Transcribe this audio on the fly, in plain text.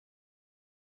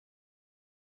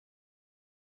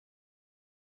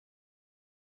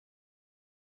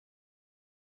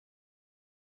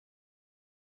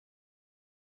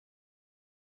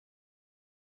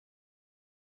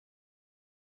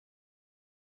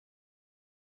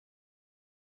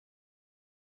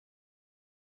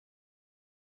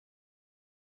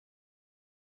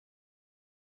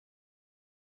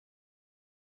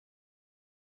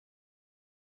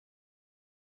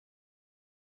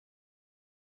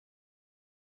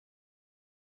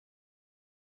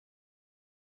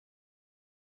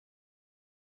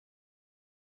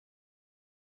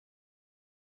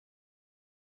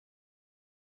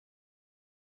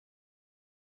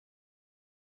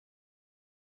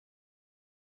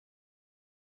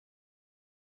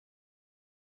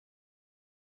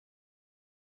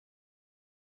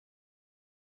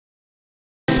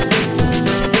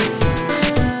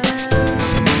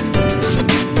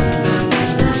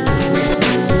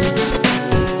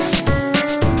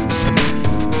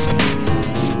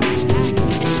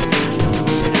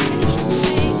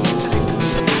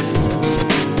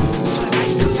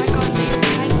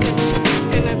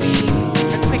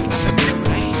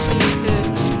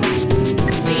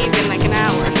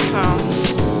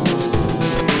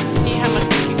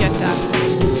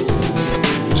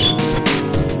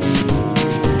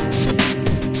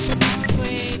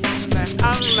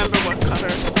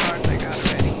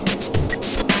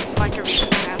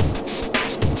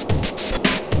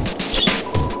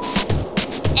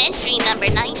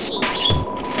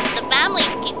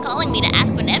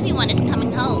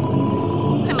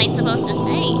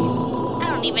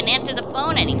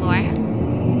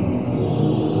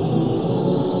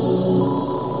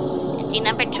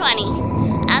number 20.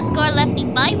 Asgore left me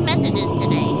 5 messages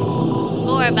today.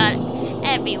 4 about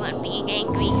everyone being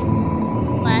angry.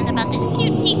 1 about this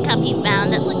cute teacup he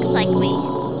found that looks like me.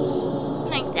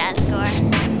 Thanks, Asgore.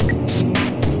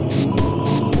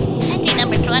 Entry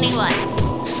number 21.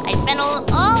 I spend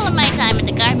all of my time at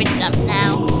the garbage dump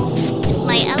now. It's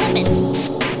my element.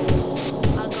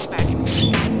 I'll go back and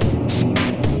see.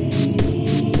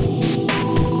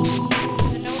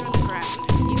 There's a note on the ground.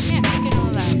 You can't take it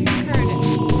all out. Curtis.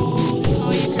 This is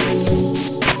all you can do.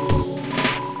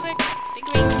 Click. The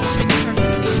green cube is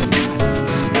perfectly inside.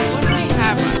 What do I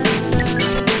have on it?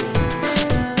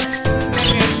 Are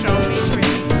you gonna show me,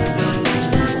 really?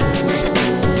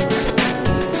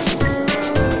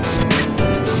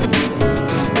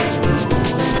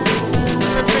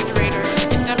 Refrigerator.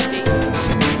 It's empty.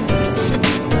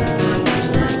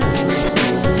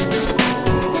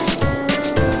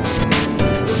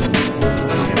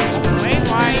 Wait,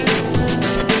 why?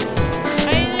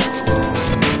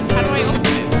 How do I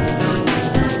open it?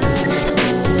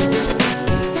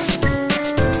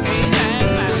 Okay, then,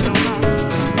 I don't know.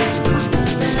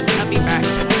 I'll be back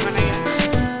when I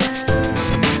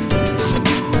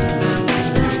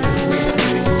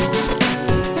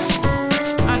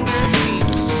under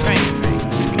sheets. Right,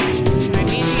 okay. I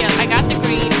need yellow. I got the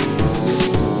green.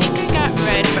 I think I got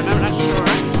red, but I'm not sure.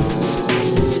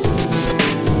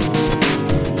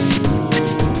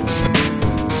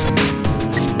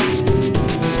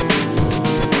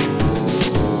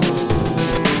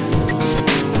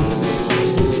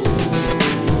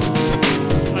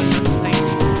 What's this thing?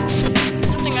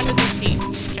 Something under the sheet.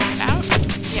 Check it out.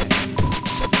 Yes.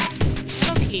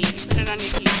 Little key. Put it on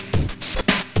your key.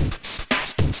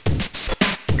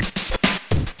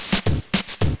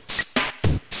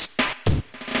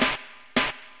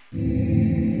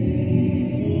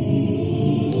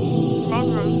 Wrong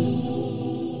room.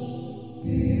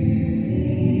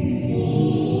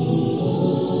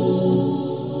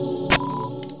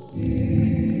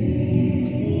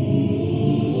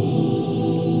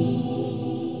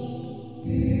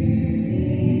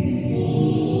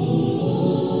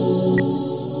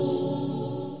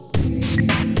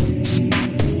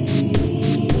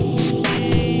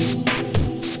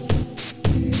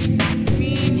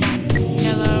 Green,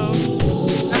 yellow.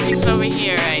 Nothing's over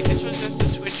here, right? This was just a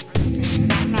switch for the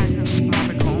thing. I'm not gonna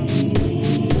bother home.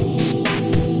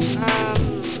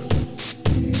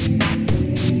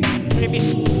 Maybe.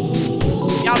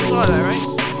 Y'all saw that, right?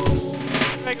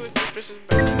 Regular suspicious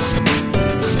better.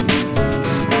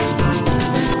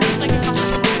 Looks like it comes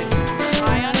with an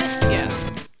eye on it? Yeah.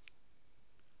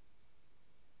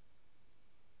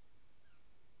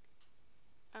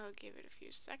 I'll give it a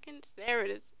few seconds. There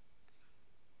it is.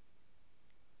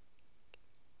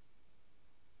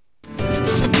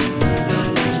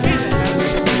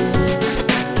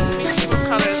 Let me see what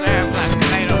colors I have left,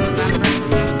 'cause I don't remember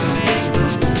from yesterday.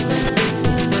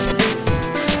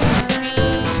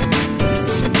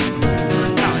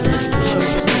 No, it's just blue.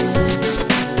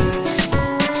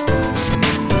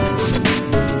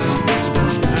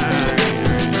 Alright. I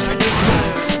need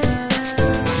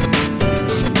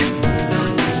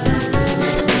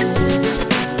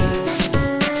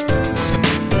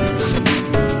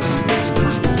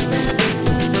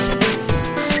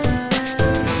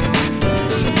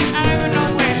I don't even know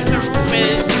where the room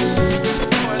is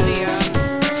for the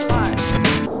slot.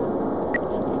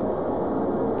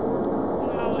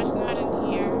 No, it's not in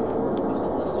here. This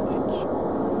is the switch.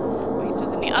 Wait, so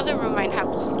then the other room might have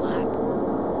the slot.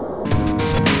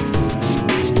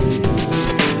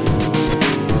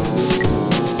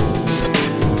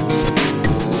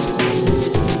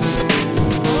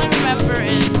 All I remember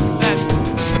is that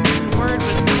the word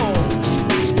was cold.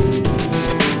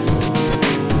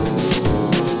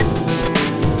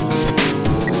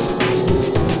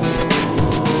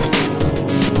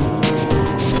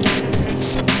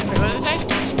 Wait, what did it say?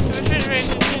 The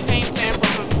refrigerator contains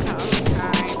samples of common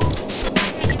kind.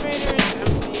 Refrigerator is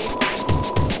empty.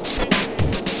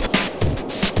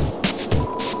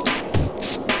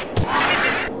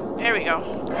 There we go.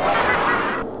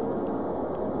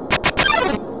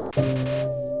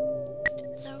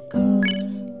 It's so cold.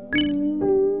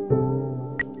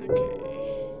 Okay.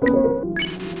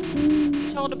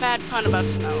 Told a bad pun about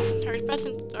snow. Her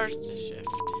presence starts to shift.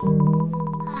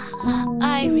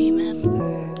 I remember.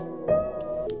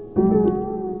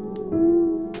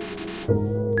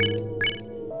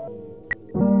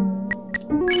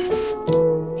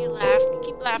 You laugh. You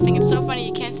keep laughing. It's so funny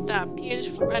you can't stop. Tears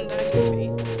run down your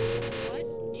face. What?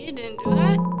 You didn't do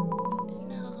that?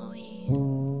 Snowy.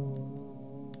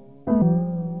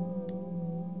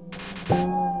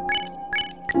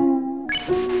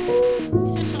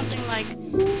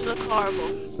 horrible.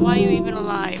 Why are you even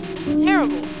alive? It's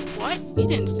terrible. What? You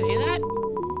didn't say that.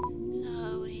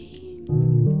 Zoe.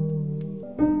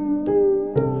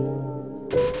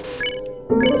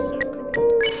 So cool.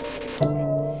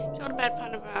 Told a bad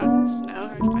pun about snow.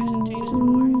 Her expression changes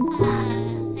more.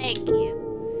 Thank you.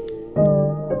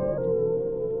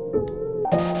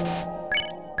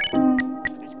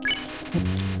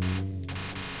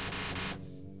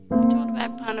 I told a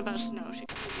bad pun about snow. She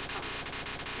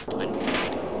completely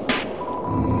calm.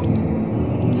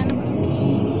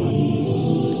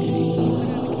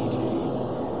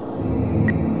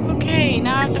 Okay,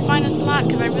 now I have to find a slot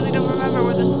because I really don't remember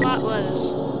where the slot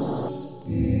was.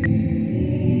 The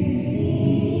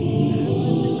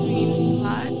green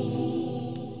slot.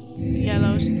 The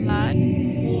yellow slot.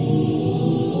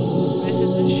 This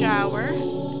is the shower.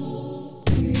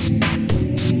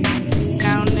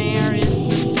 Down there is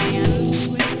the fan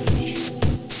switch.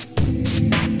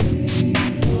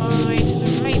 All the way to the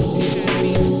right should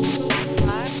be the blue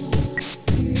slot.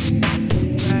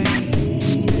 Right.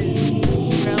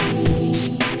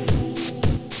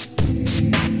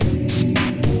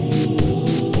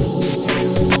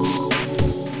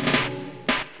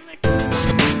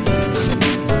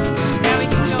 Now we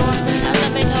can go up the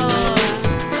elevator.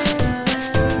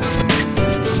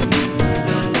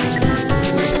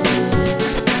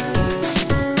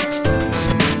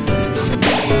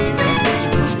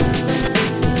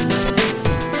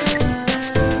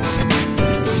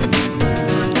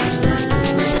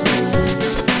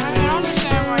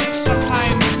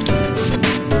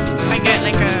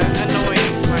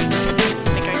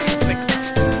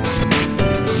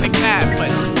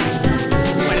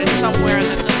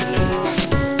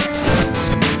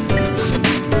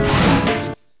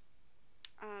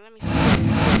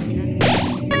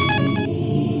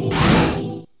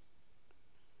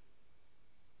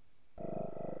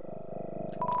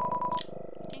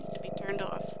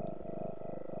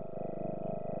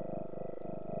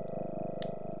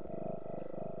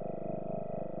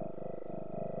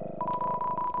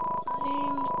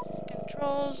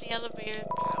 Controls the elevator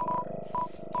power.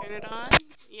 Turn it on.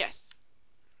 Yes.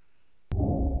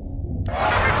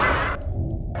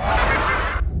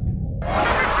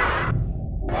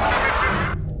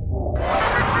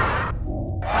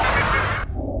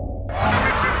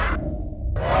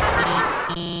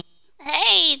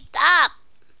 Hey, stop!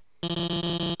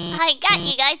 I got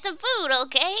you guys some food,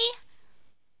 okay?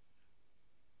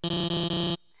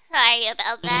 Sorry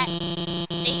about that.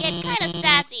 They get kind of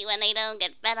sassy when they don't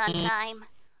get fed on time.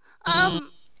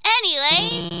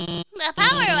 Anyway, the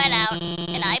power went out,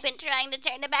 and I've been trying to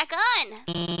turn it back on.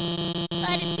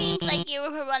 But it seems like you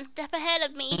were one step ahead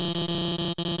of me.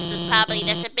 This is probably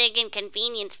just a big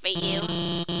inconvenience for you.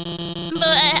 But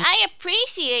I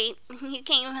appreciate you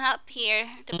came up here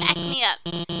to back me up.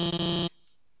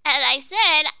 As I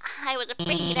said, I was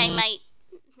afraid I might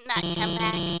not come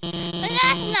back. But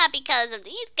that's not because of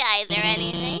these guys or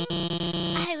anything.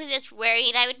 I was just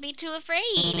worried I would be too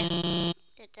afraid.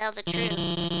 To tell the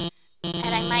truth.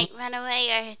 That I might run away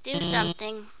or do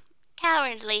something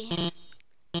cowardly.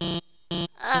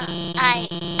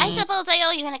 I suppose I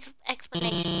owe you an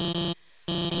explanation.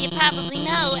 You probably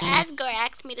know Asgore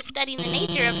asked me to study the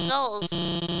nature of souls.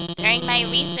 During my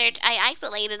research, I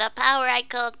isolated a power I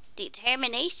called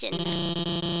determination.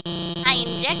 I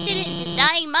injected it into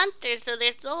dying monsters so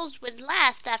their souls would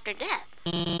last after death.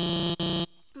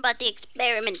 But the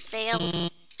experiment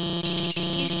failed.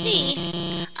 You see,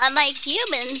 unlike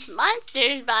humans,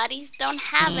 monsters' bodies don't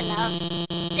have enough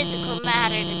physical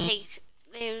matter to take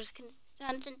those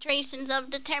concentrations of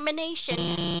determination.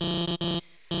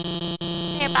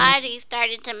 Their bodies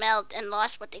started to melt and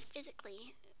lost what they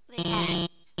physically had.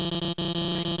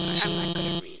 I'm not good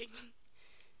at reading.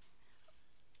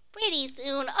 Pretty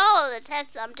soon, all of the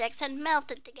test subjects had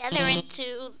melted together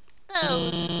into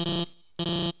those.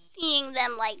 Seeing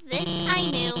them like this, I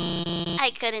knew I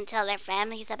couldn't tell their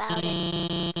families about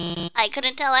it. I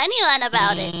couldn't tell anyone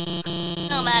about it,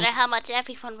 no matter how much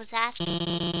everyone was asking.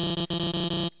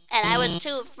 And I was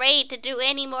too afraid to do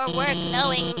any more work,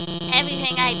 knowing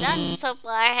everything I'd done so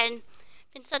far had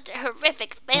been such a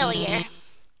horrific failure.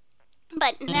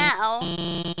 But now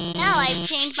I've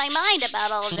changed my mind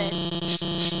about all this.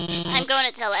 I'm going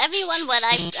to tell everyone what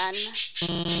I've done.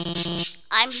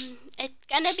 It's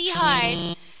gonna be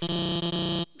hard.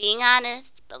 Being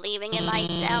honest, believing in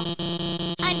myself.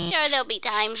 I'm sure there'll be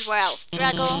times where I'll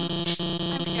struggle.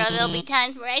 I'm sure there'll be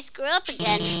times where I screw up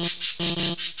again.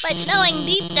 But knowing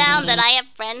deep down that I have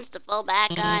friends to fall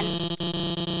back on,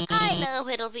 I know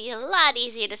it'll be a lot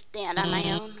easier to stand on my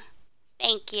own.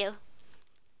 Thank you.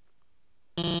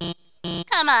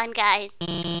 Come on, guys.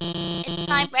 It's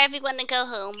time for everyone to go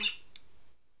home.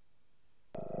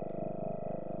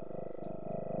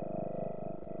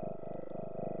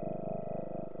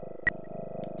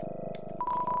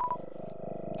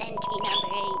 Entry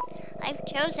number 8. I've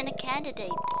chosen a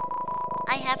candidate.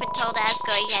 I haven't told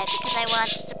Asgore yet because I want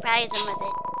to surprise him with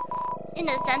it. In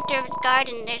the center of his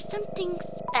garden, there's something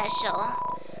special.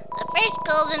 The first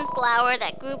golden flower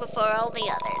that grew before all the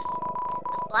others.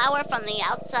 A flower from the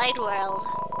outside world.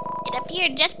 It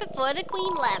appeared just before the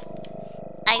queen left.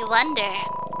 I wonder,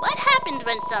 what happens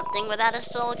when something without a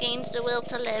soul gains the will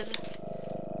to live?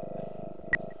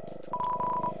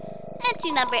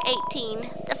 Entry number 18.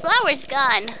 The flower's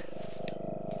gone.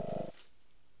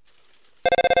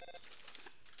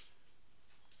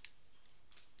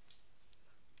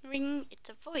 Ring, it's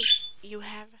a voice you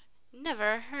have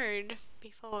never heard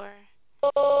before.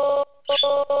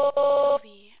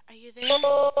 Toby, are you there? It's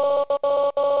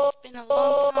been a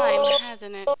long time,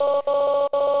 hasn't it?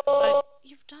 But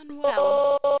you've done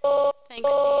well. Thanks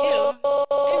to you,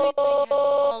 everything has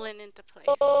fallen into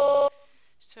place.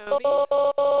 Toby,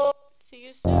 see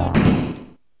you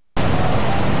soon.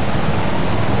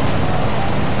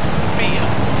 Wait,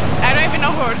 I don't even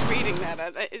know who I was reading that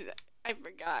as. I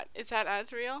forgot. Is that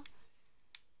Azriel?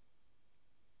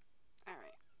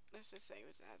 Alright, let's just say it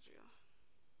was Azriel.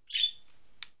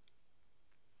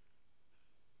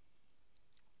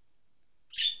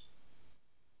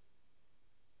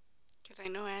 Because I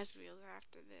know Azriel's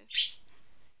after this.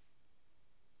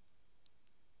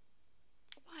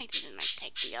 Why didn't I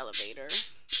take the elevator?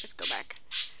 Let's go back.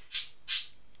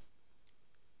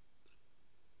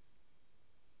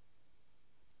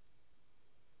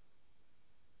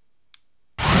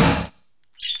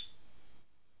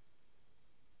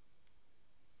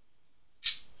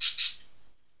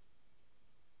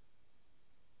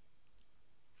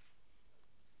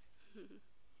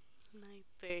 My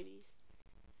birdies.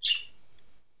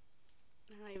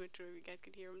 I'm not even sure if you guys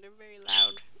could hear them. They're very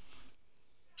loud.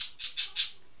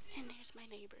 And there's my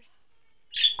neighbors.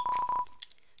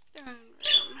 They're in the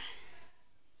room.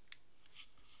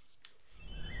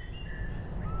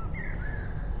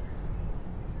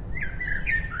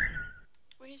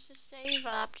 Where's the save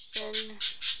option?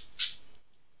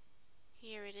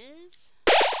 Here it is.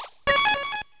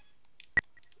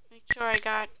 Make sure I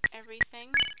got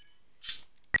everything.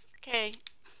 Okay,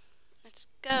 let's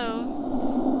go.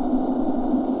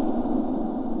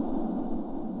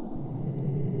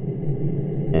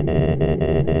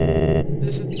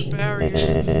 This is the barrier. This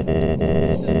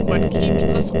is what keeps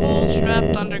us all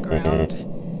trapped underground.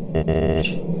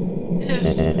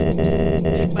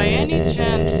 If by any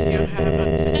chance you have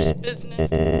unfinished business,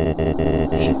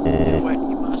 please do what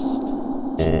you must.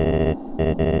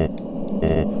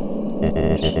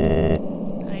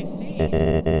 I see.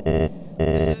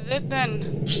 This is it then.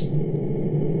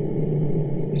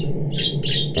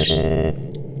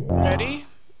 Ready?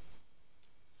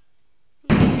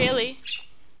 Really?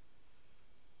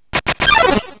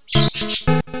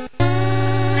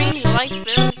 Rainy light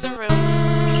fills the room.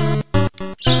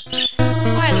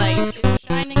 Twilight is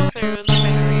shining through the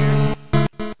barrier.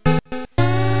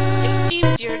 It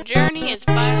seems your journey is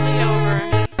finally over.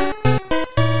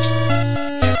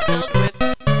 You're filled with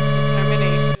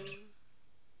determination.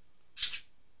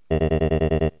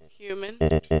 Human,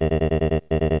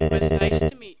 it was nice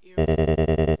to meet you.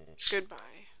 Goodbye.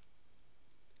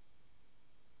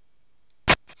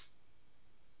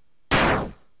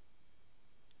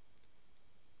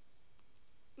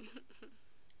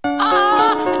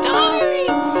 Ah, Dory!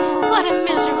 What a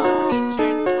miserable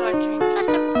creature torturing such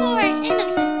a poor,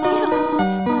 innocent human.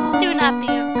 Do not be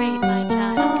afraid, my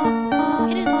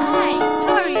child. It is I,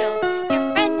 Toriel, your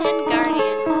friend and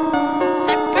guardian.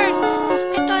 At first,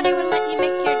 I thought I would let you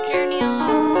make your journey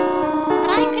alone.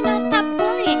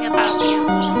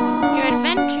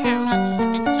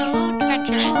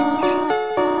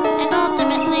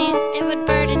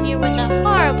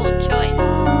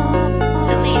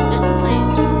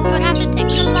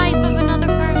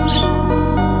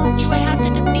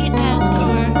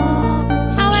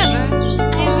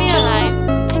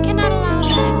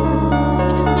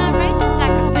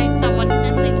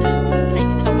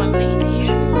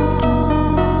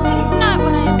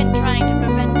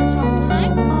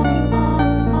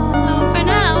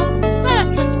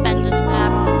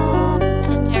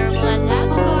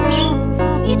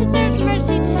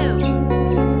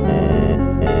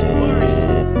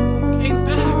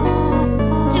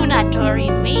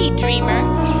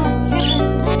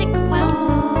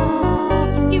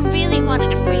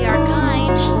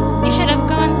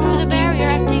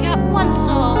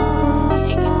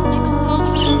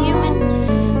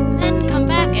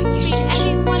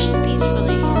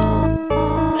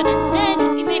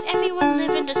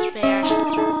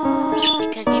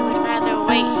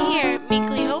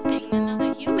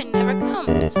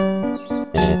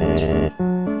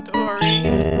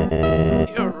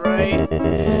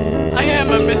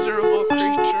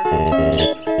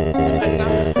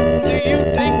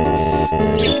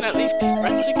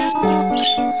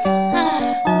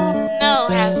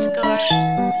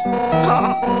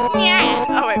 Yeah.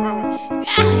 Oh wait.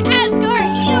 Asgore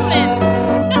human.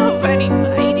 Nobody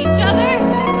fight each other.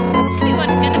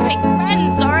 Everyone's gonna make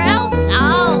friends or else.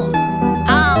 Oh.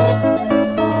 Oh.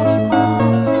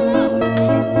 Hello, I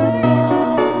am Toriel.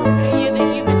 Are you the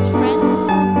human's friend?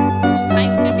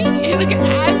 Nice to meet you. Look at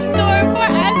Asgore for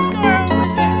Asgore over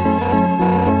there.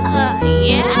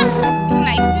 Yeah.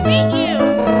 Nice to meet you.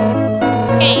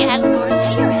 Hey, Asgore, is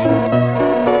that your ex?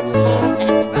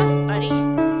 That's rough, buddy.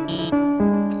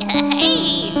 Hey,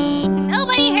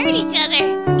 nobody hurt each other.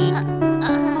 Oh,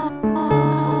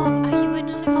 are you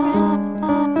another friend?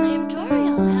 I am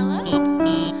Toriel. Hello.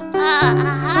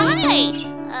 Hi.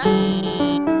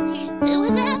 There's two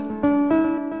of them?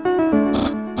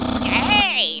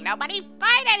 Hey, nobody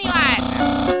fight anyone.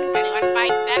 If anyone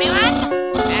fights anyone,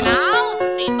 then I'll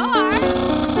be more.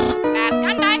 That's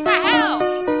gun time for help.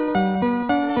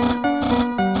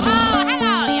 Oh,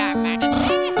 hello, Your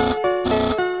Majesty.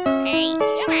 Hey,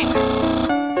 human.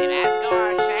 Did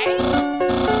Asgore shave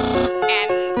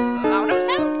and load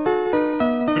himself?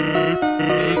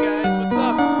 Hey guys, what's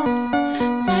up?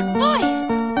 That voice.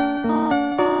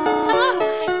 Hello,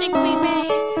 I think we may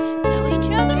know each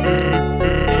other.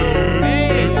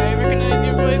 Hey, I recognize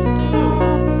your voice too.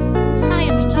 I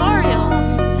am Toriel.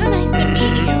 So nice to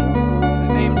meet you.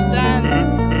 My name's Dan.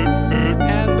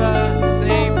 And,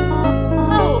 same.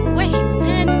 Oh, wait,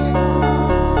 then.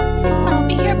 This must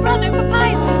be your brother,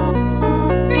 Papyrus.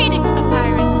 Greetings,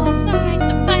 Papyrus. It's so nice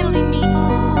to finally meet you.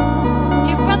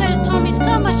 Your brother has told me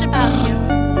so much about you.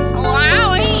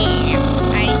 Wowie!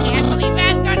 I can't believe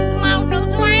Asgard's clown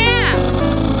knows who I am.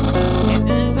 This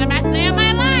is the best day of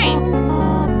my life.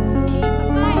 Hey,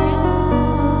 Papyrus.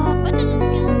 What does a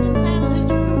skeleton tile is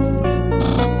roof?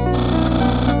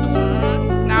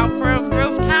 No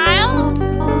roof tiles?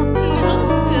 No,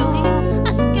 silly.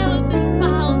 A skeleton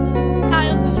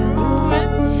tiles is roofed with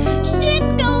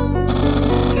shingles.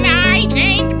 I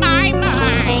changed my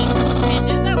mind. This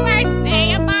is the worst day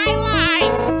of my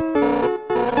life.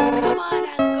 Come on,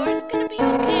 Asgore. It's gonna be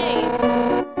okay.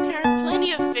 There are plenty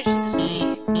of fish in the sea.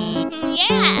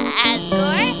 Yeah,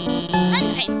 Asgore.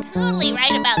 I'm totally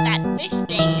right about that fish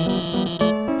thing.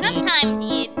 Sometimes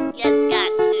you just got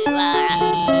to,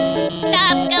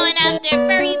 stop going after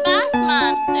furry boss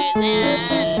monsters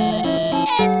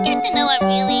and get to know a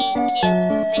really cute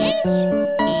fish.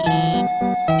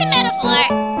 It's a metaphor.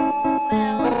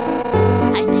 Well,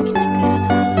 I think it's a good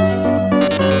analogy.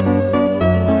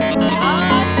 Oh my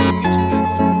god, reaching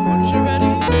us. Once you're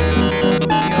ready,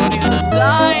 the audience is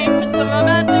dying for some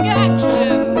romantic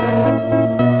action.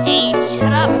 Hey,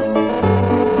 shut up.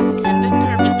 And the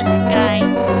nerve of that guy.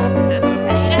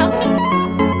 Right, Alphys?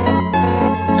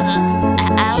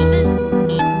 Alphys?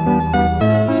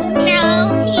 No,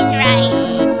 he's right.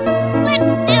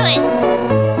 Let's do it.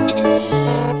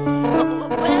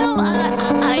 Well,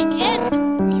 I guess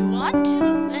if you want to,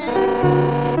 then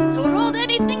don't hold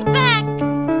anything back.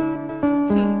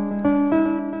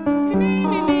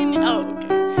 Oh,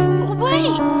 okay.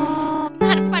 Wait!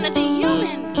 Not in front of the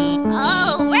human.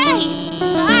 Oh, right.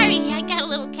 Sorry, I got a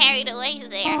little carried away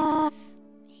there.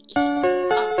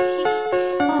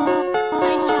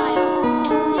 My child,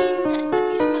 it seems as if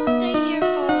you must stay here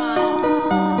for a while.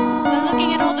 By looking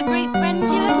at all the great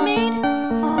friends you have made,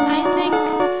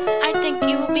 I think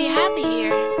you will be happy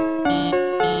here.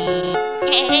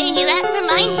 Hey, that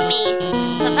reminds me.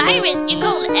 Papyrus, you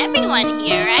called everyone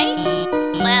here, right?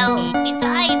 Well,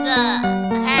 besides, her.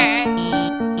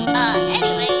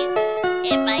 Anyways,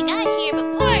 if I got here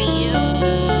before you,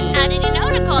 how did you know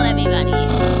to call everybody?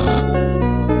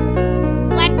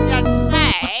 Let's just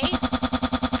say,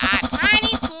 a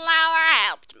tiny flower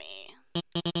helped me.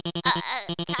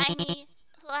 Tiny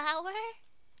flower?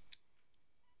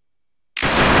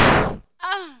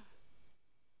 Oh.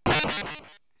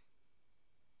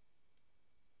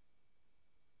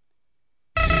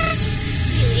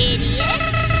 You idiot.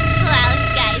 While you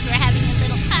guys were having a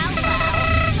little powwow,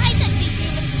 I took these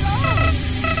human souls.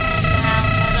 And now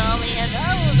not only are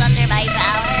those under my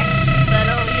power, but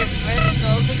all your friend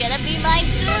souls are gonna be mine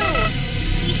too.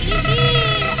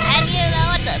 And you know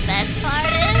what the best part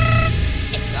is?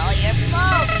 It's all your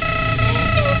fault.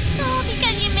 It's all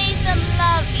because you made them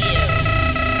love you.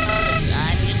 All the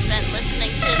time you spent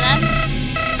listening to them.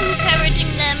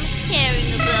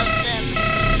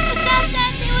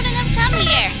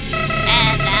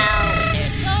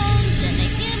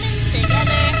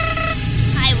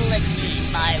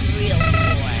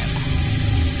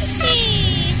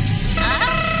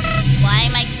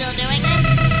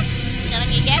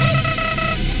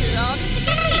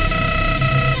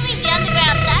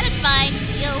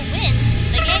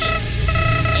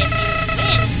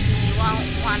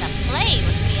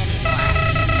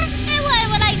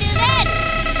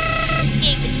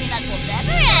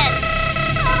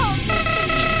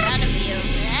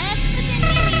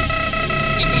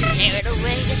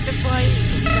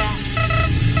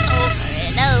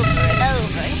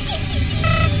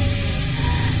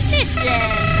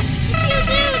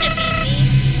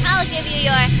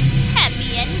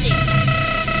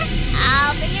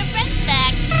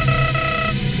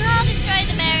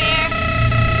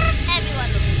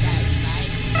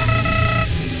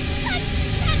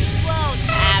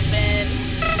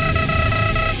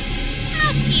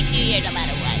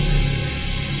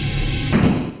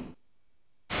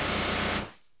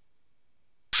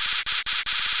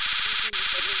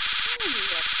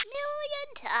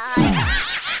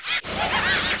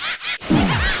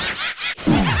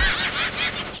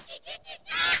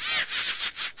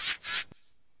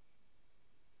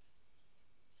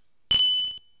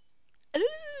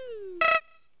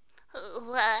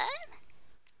 What?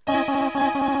 Do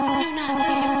not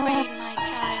be afraid, my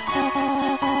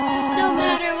child. No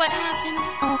matter what happens,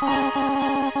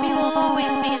 we will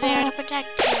always be there to protect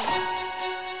you.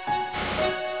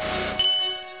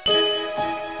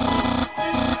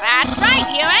 That's right,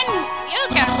 human! You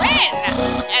can win!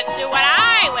 And do what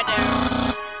I would do!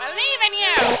 Believe in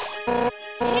you!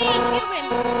 Hey, human!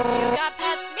 You got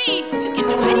past me! You can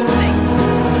do anything!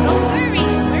 So don't worry!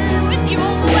 We're with you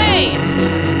all the way!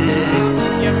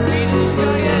 You haven't beaten this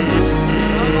guy yet?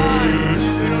 Come on!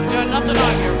 We don't got nothing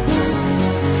on you!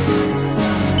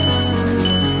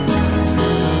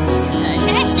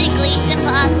 Technically, it's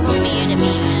impossible for you to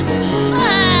beat him.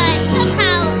 But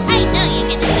somehow, I know you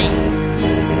can do it.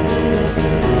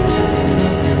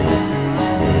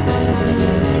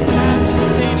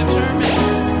 Stay determined.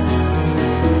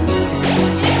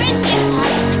 You're risky,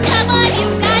 boy. Come on,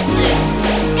 you've got to.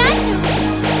 You've got to.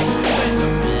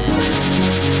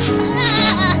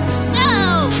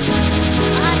 No!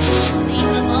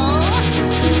 Unbelievable.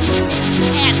 This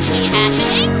can't be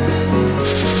happening.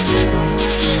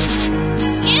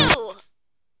 You! I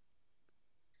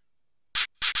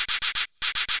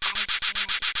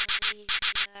can't believe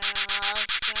you're all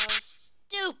so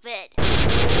stupid.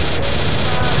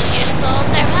 All the animals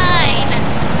are mine.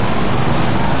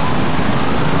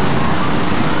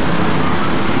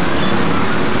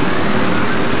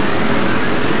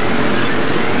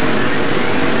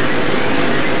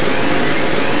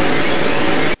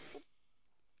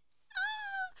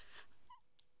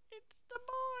 It's the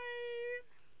boy.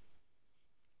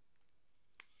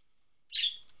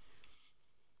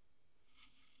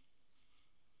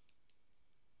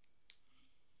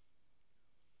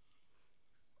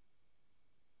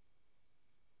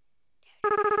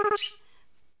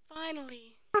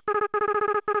 Finally.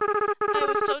 I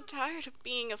was so tired of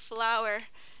being a flower.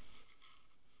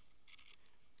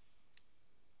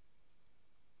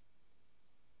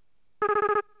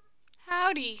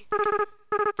 Howdy.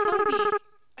 Toby,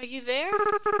 are you there?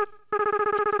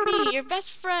 It's me, your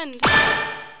best friend.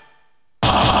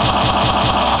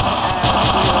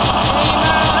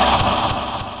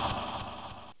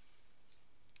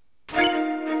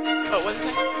 Oh, wasn't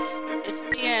it? It's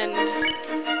the end.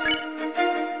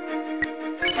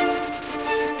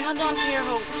 Hold on to your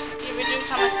hopes. You reduce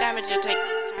how much damage you take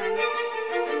each turn.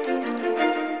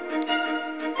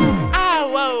 Ah,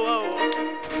 whoa, whoa.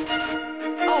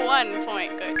 Oh, 1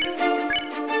 point, good.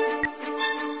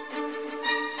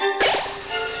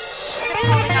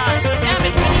 Holding on.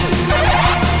 Damage reduced.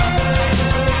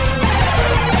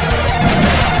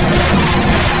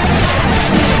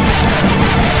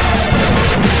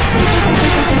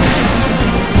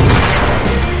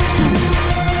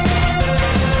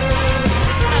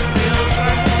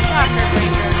 Soccer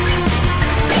breaker.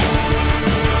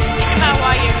 Think about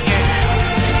why you're here now.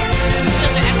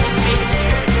 Feel the empty space in your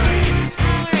territory getting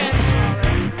smaller and smaller.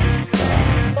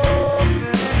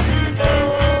 No,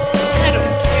 I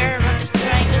don't care about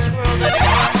destroying this world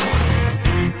anymore.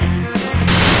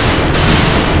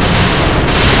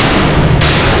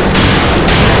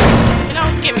 You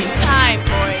don't give me time,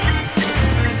 boy.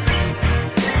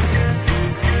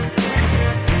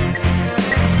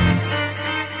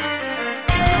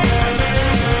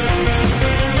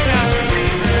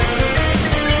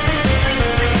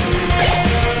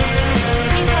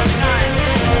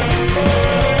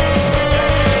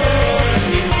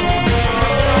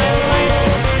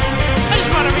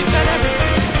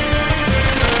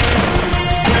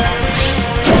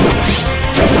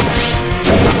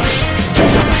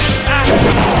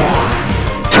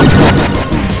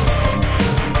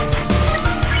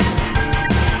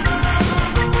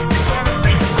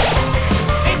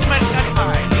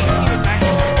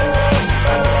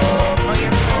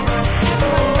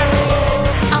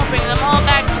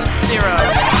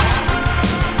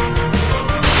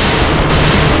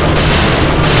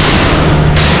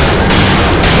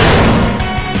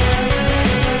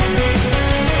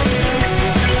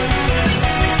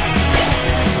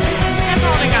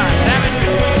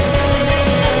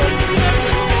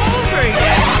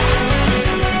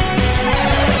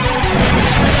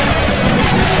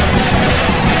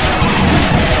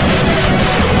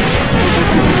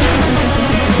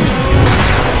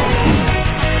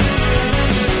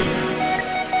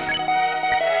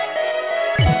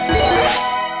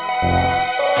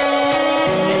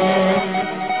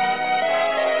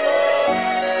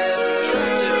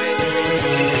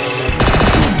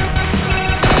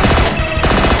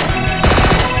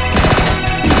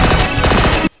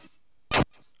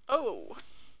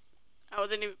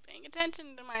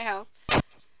 attention to my health.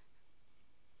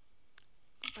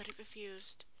 But it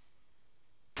refused.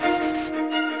 And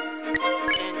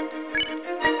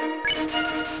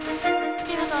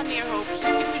he held on to your hopes.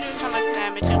 If you do so much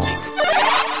damage, he'll take it.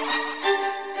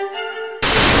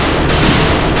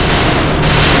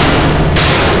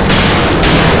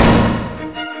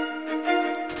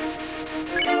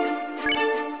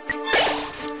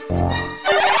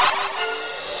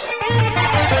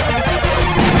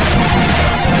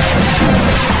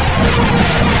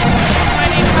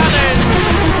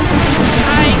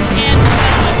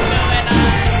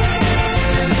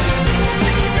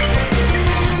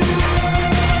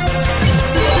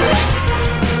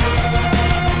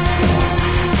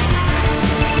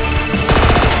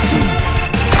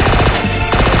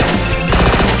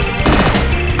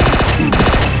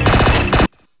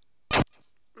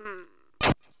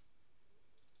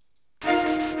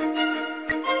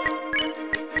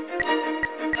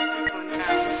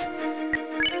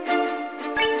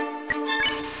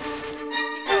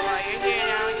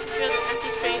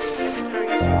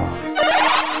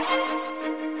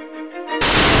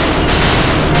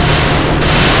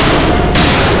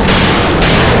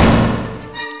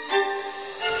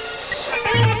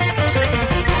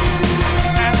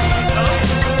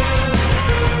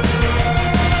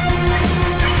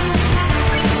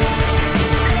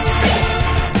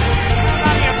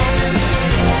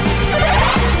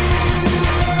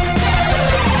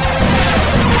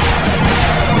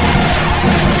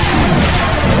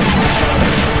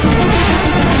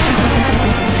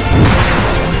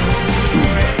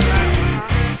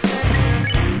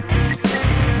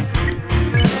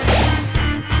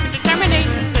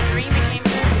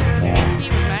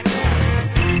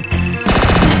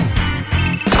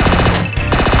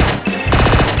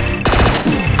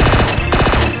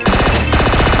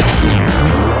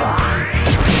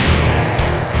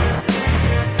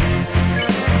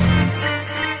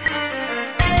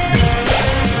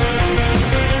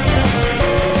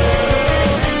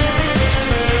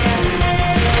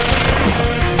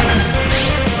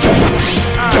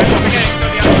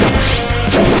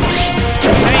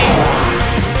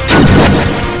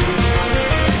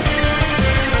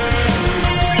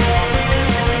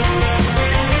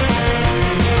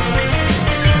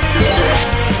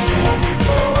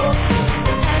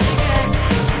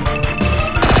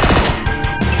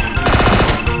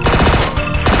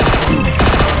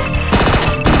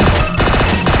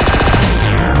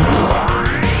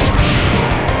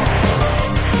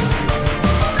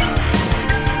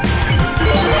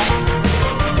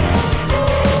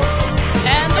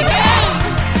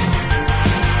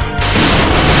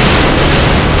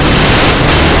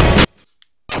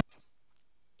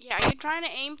 Trying to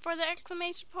aim for the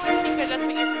exclamation point because that's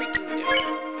what you're freaking doing.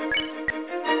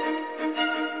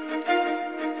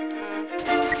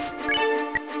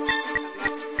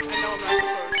 I know I'm not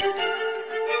supposed to.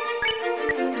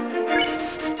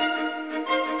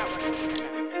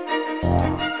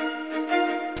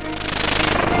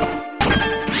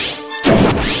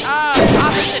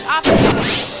 Opposite.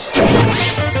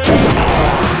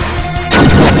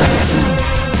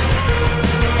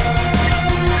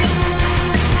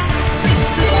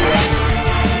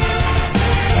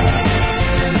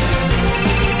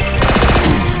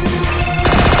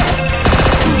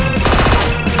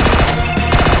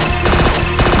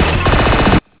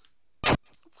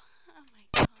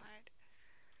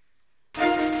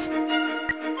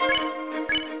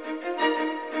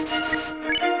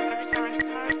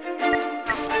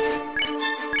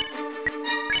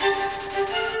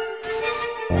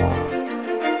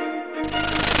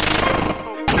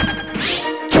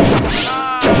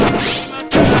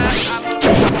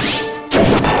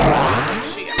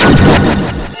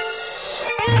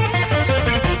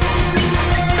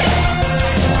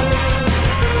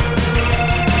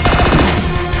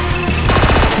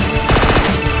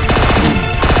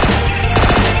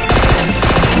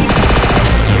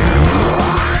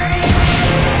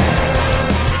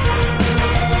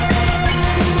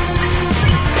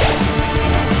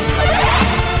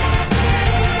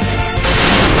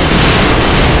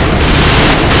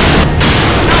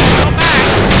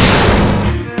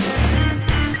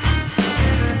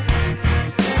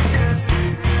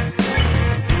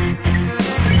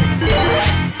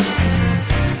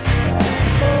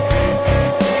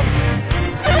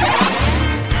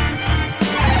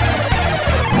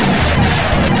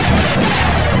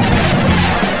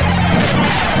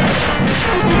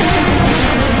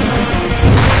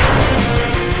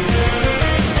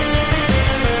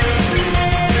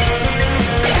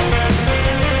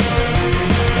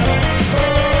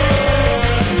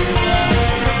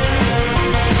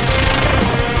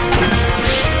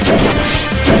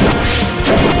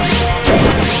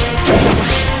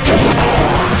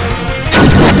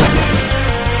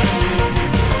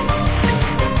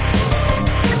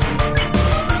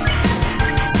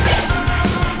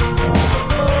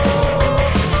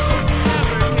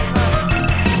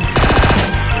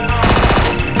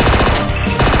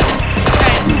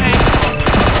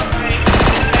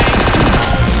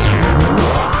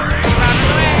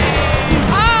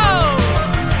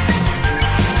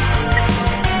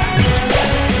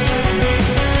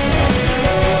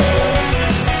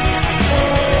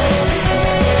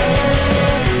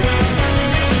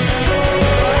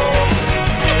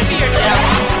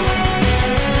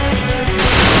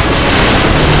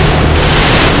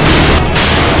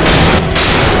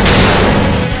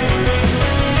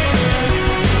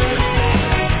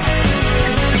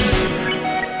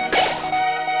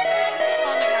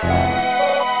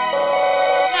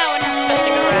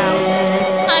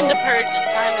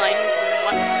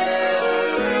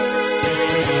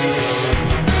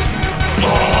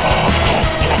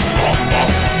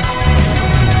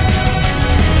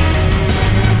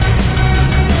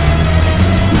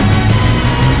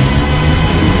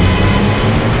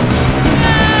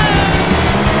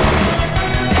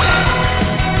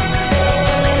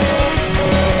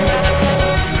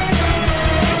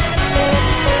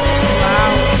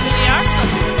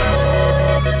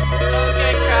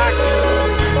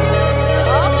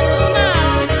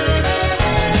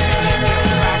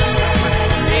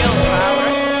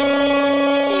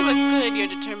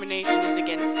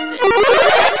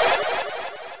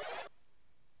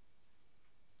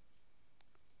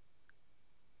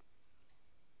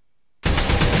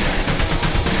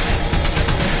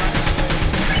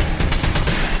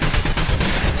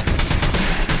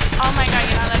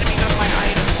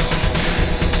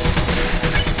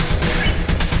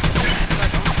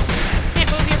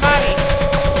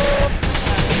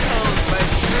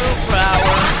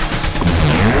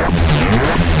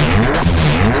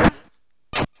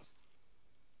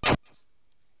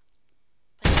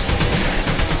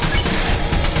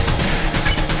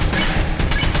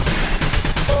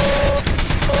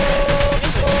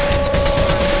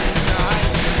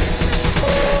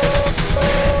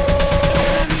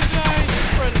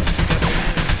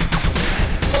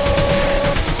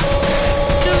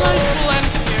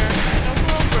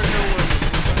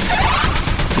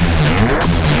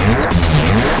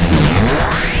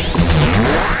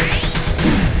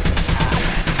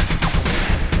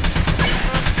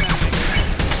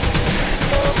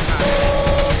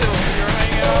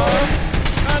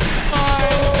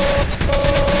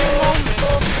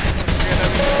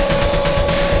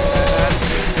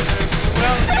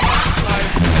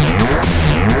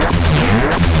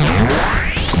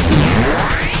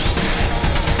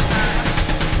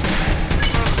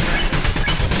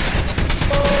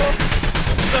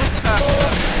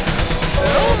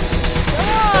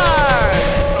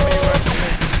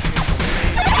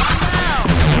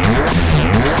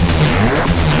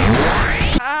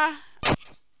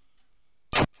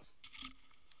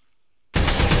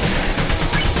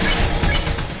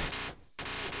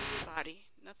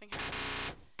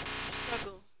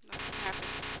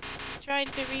 tried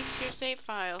to reach your save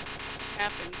file. Nothing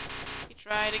happened. You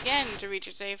tried again to reach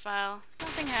your save file.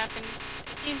 Nothing happened.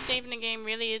 It seems saving the game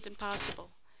really is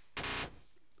impossible.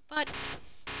 But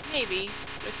maybe,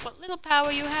 with what little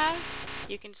power you have,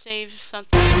 you can save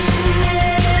something.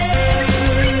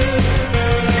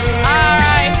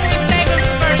 Alright, who's saving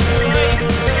first, boys?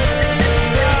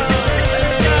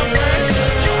 Let's go first.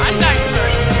 I'm going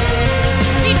first.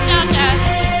 Reach out to us.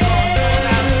 Hold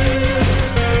out.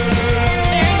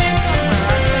 They're in there somewhere,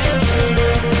 aren't they?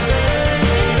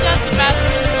 Isn't that the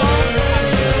Basilisk Soul?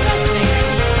 Fascinating.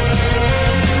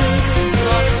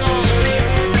 Lost soul here.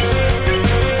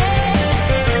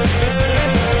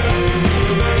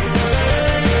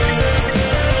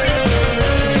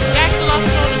 Jack the Lost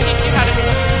Soul to teach you how to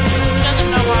cook. He doesn't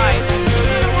know why, but he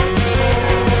kind of wants to.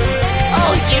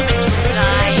 Oh, humans will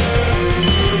die.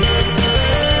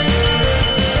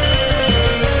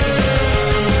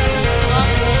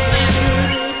 Lost soul dancer.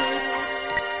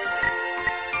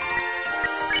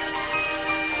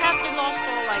 Perhaps the lost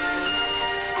soul like me.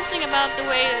 Something about the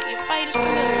way that you fight is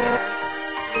familiar.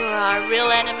 You're our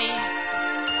real enemy.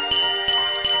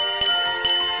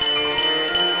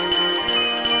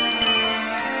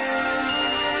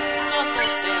 Lost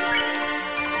soul dancer.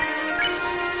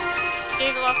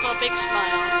 Gave the lost soul a big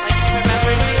smile, like he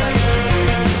remembered me like.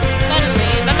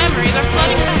 Suddenly, the memories are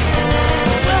flooding back.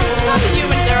 Well, some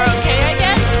humans are okay, I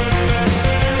guess.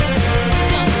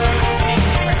 Some humans make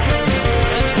me perhaps.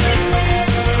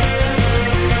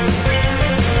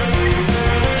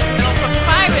 Let's go for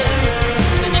pirates.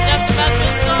 To the depth about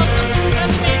your soul, something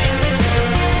fascinating.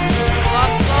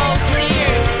 Lost soul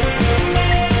here.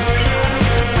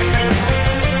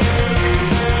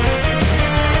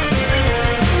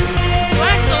 You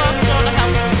asked the lost soul to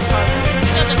help with the puzzle. He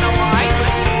doesn't know why,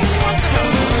 but he really wants to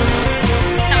help.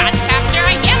 Come on, capture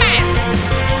a human!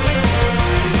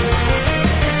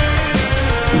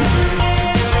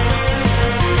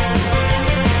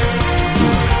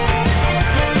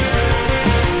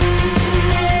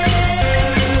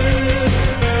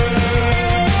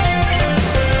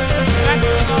 You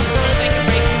asked the lost soul to take a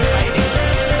break from fighting.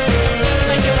 Seems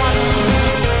like it wants to.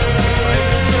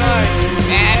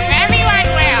 And everyone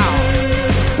will!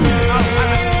 Oh,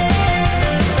 I'm a...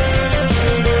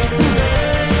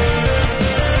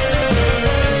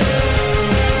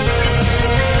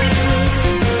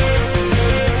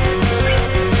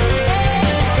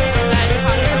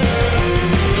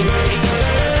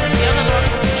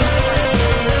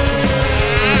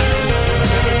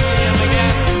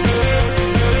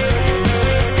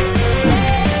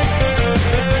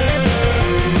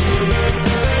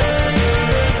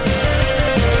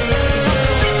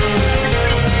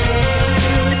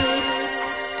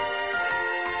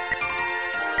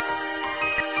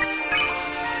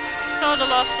 Show the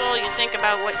lost soul you think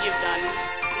about what you've done.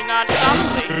 You nod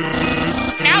softly.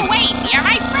 No, wait! You're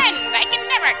my friend! I can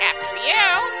never capture you!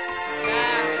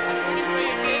 I'm looking for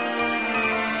you, kid.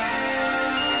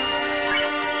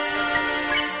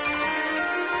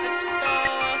 Let's go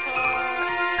for...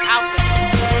 Alpha.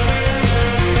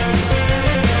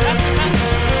 That's the best.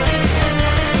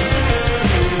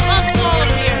 Lost soul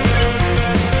appears.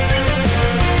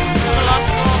 Tell the lost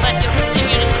soul that you'll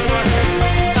continue to support her.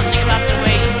 Something about the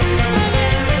way you...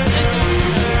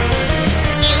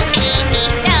 You hate me,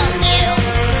 don't you?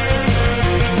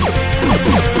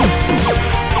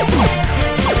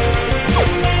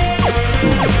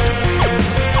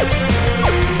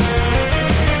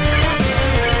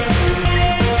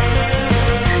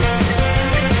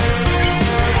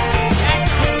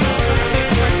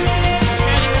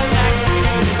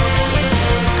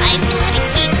 I've gotta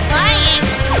keep flying.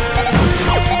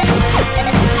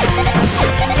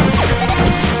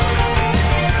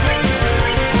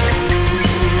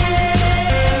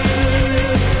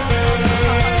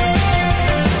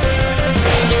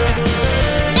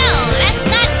 No, that's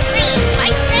not true. My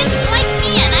friends like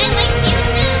me and I like you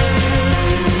too.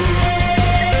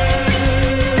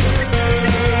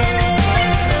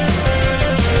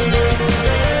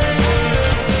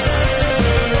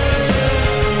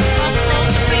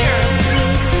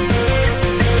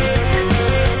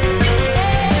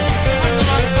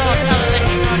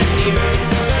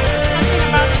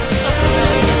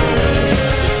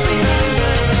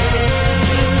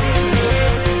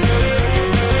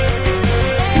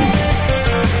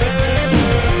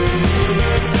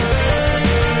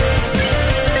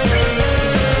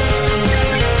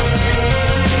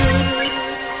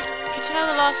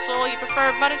 Soul, you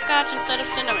prefer butterscotch instead of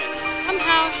cinnamon.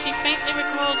 Somehow, she faintly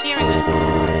recalls hearing this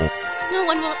before. No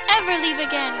one will ever leave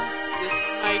again. This is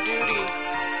my duty.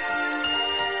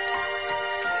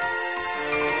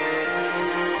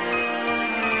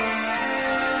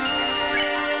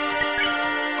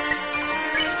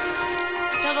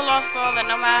 hostile that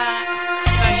no matter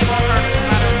that you won't hurt no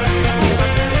matter what.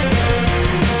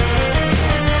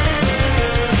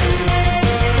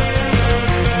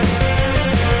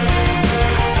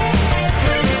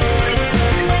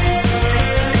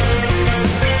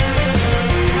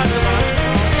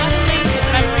 Suddenly, his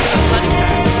memory of flooding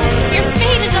back. Your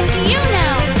fate is up to you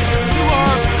now. You are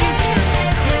our future.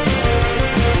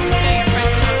 Say your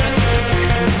friends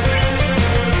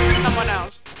not someone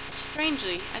else.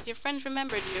 Strangely, as your friends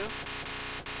remembered you,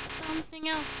 something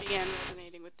else began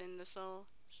resonating within the soul,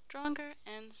 stronger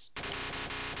and stronger.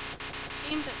 It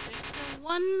seems that there's still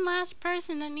one last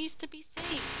person that needs to be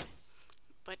saved.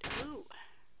 But who?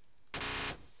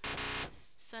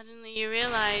 Suddenly you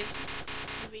realize,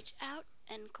 you reach out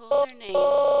and call their name.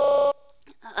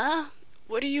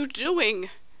 What are you doing?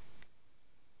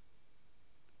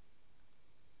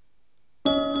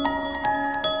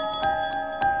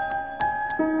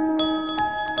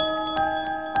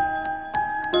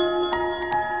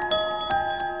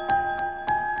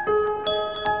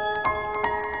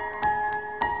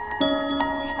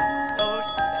 So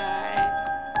sad.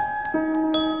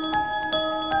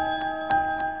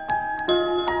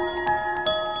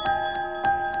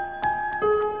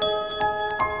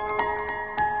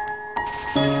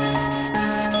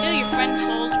 Feel your friend's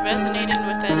souls resonating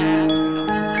within Asriel.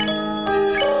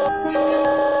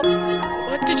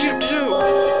 What did you do?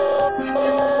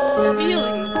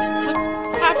 Feeling?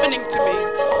 What's happening to me?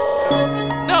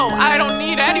 No, I don't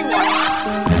need anyone.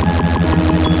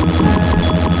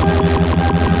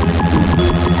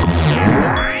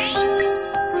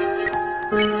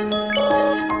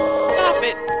 Stop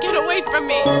it! Get away from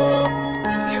me! Do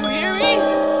you hear me?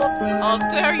 I'll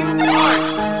tear you apart!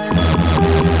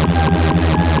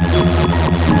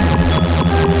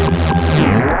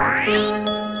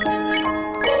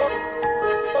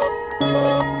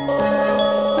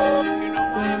 You know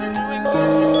why I'm doing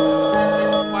this?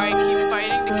 Why I keep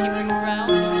fighting to keep you around?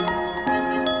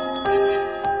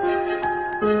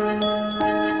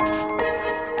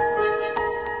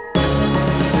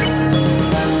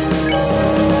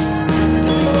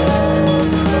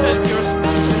 Because you're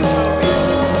special, Toby.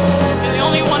 You're the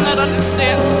only one that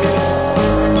understands me.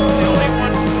 The only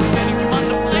one who's any fun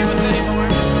to play with anymore.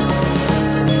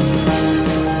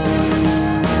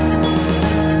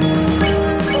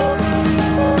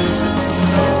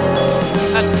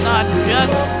 That's not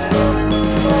justice.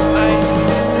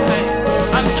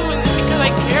 I'm doing this because I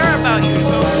care about you,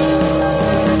 Toby.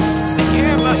 I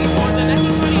care about you more than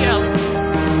anybody else.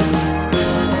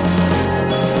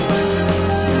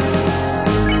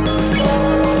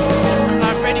 I'm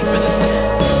not ready for this.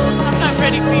 I'm not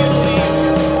ready for you to leave.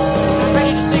 I'm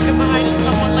ready to say goodbye to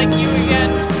someone like you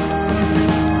again.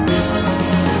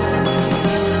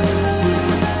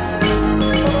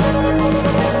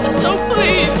 So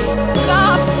please,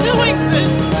 stop doing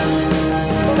this.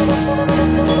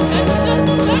 And just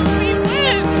let me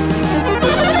win.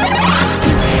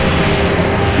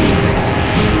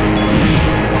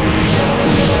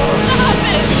 Stop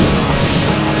it.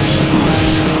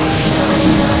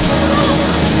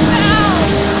 Now.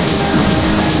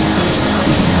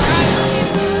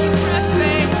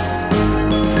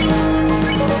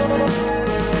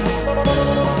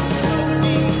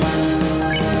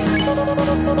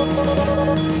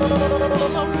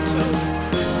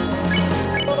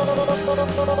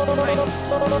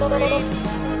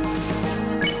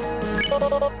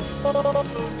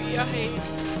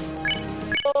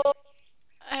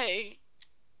 Hey.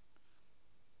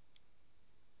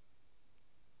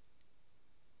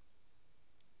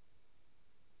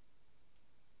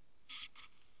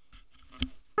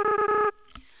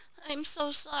 I'm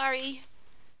so sorry.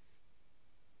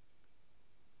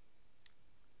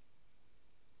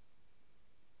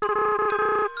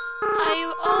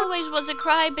 I always was a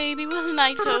crybaby, wasn't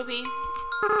I, Toby?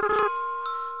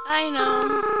 I know.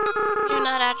 You're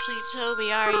not actually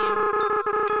Toby, are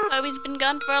you? Toby's been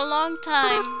gone for a long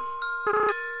time.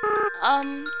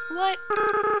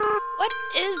 What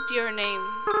is your name?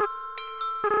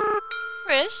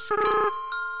 Frisk?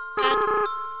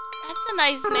 That's a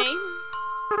nice name.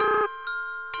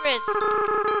 Frisk.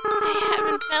 I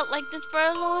haven't felt like this for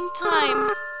a long time.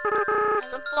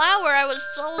 As a flower, I was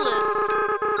soulless.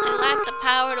 I lacked the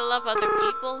power to love other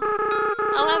people.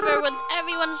 However, with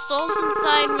everyone's souls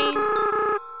inside me,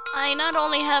 I not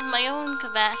only have my own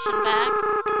compassion back,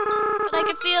 but I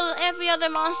can feel every other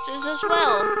monster's as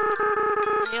well.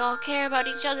 They all care about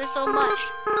each other so much.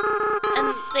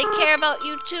 And they care about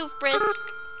you too, Frisk.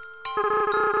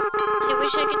 I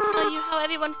wish I could tell you how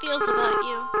everyone feels about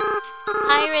you.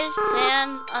 Iris,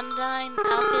 Sans, Undine,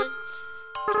 Alphys,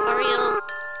 Toriel.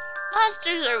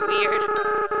 Monsters are weird.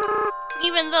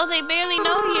 Even though they barely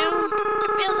know you,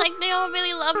 it feels like they all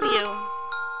really love you.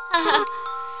 Haha.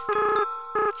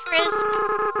 Frisk,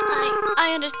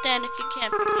 I understand if you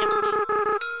can't forgive me.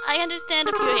 I understand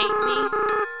if you hate me.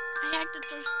 I acted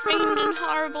so strange and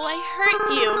horrible. I hurt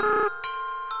you.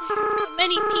 I hurt so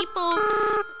many people,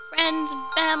 friends and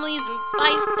families and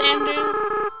bystanders.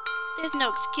 There's no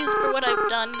excuse for what I've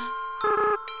done.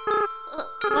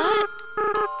 What?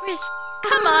 Frisk,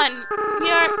 come on!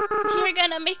 You're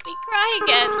gonna make me cry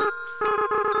again.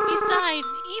 Besides,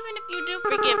 even if you do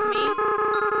forgive me,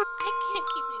 I can't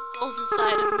keep these souls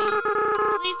inside of me.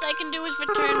 The least I can do is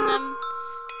return them.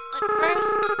 But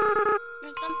first,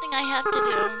 there's something I have to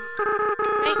do.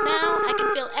 Right now, I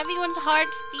can feel everyone's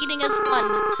hearts beating as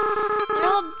one. They're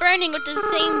all burning with the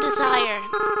same desire.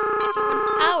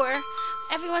 Everyone's power,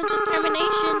 everyone's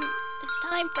determination. It's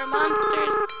time for monsters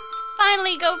to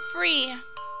finally go free.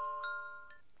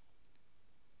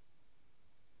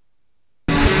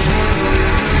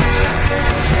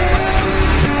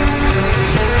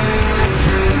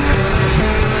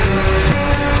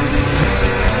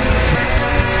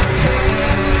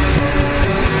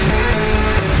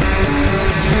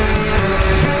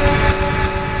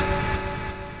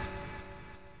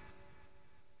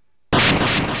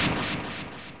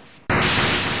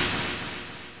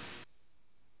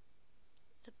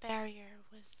 The barrier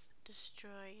was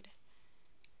destroyed.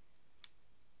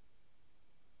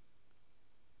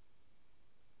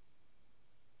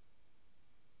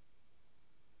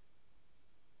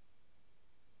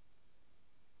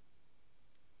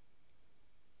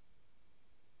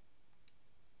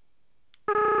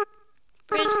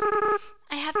 Frisk,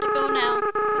 I have to go now.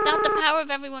 Without the power of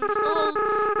everyone's souls,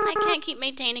 I can't keep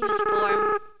maintaining this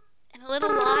form. In a little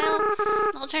while,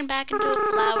 I'll turn back into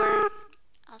a flower.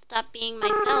 I'll stop being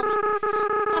myself.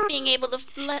 Stop being able to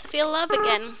feel love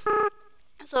again.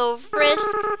 So, Frisk,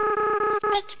 it's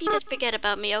best if you just forget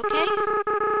about me, okay?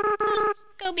 Just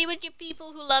go be with your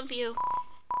people who love you.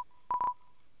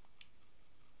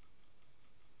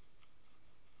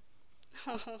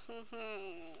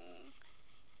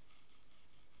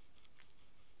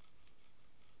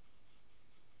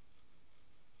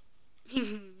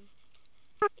 He's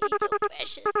so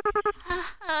precious.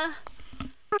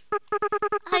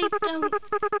 I don't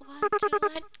want to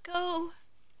let go.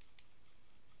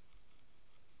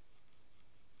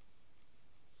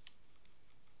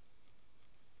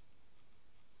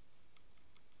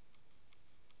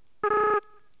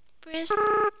 Frisk,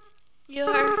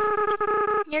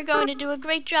 you're going to do a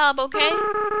great job, okay?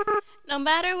 No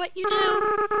matter what you do,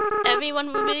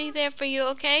 everyone will be there for you,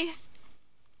 okay?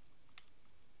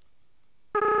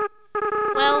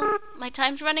 Well, my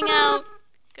time's running out.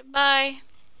 Goodbye.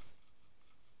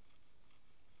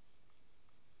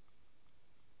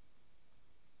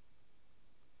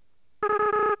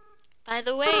 By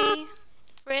the way,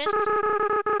 Frisk,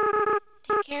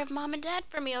 take care of Mom and Dad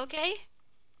for me, okay?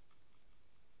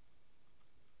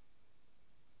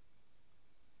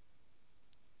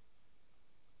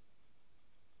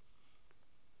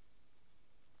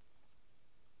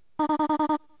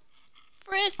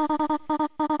 Frisk, this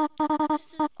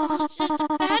is all just a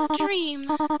bad dream.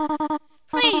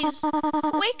 Please,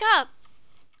 wake up.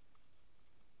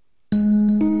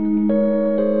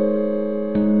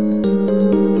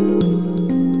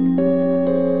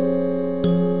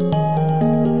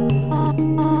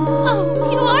 Oh,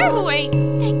 you are awake.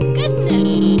 Thank goodness.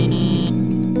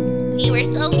 We were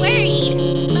so worried.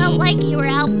 Felt like you were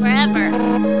out forever.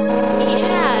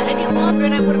 Yeah, any longer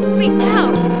and I would have freaked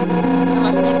out.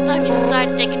 Unless next time you decide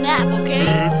to take a nap, okay?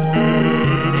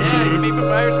 Yeah, you made the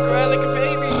virus cry like a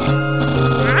baby.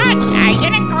 What? I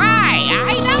didn't cry.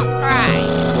 I don't cry.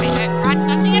 I just got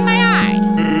something in my eye.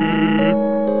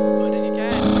 What did you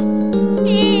get?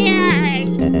 Yes.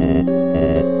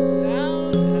 Now,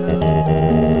 the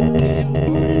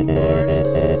important part is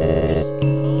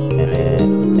alright.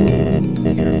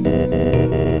 Here,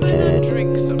 why not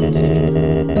drink some tea?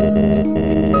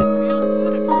 Feel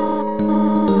good about it.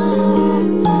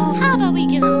 How about we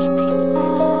give him space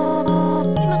first?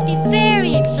 He must be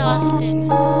very exhausted.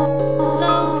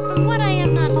 Though, from what I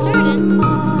am not certain,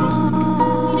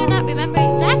 we do not remember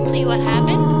exactly what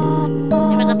happened.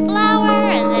 There was a flower,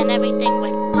 and then everything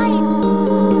went white.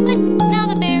 But now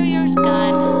the barrier's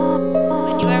gone.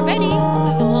 When you are ready, we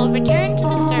will all return to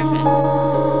the surface.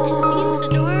 It seems the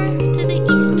door to the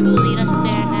east will lead us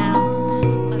there now.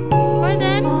 But before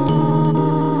then,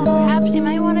 perhaps you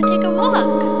might want to take a walk.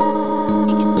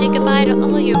 You can say goodbye to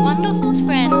all your wonderful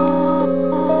friends.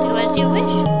 Do as you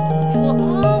wish. We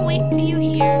will all wait for you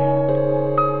here.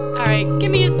 Alright,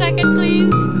 give me a second,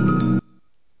 please.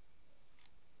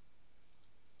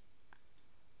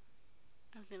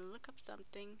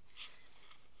 thing.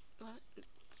 What?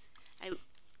 I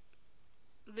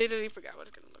literally forgot what I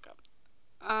was gonna look up.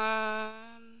 I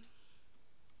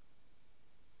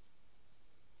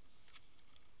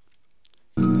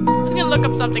was gonna look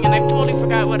up something and I totally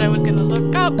forgot what I was gonna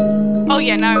look up. Oh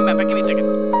yeah, now I remember. Give me a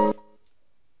second.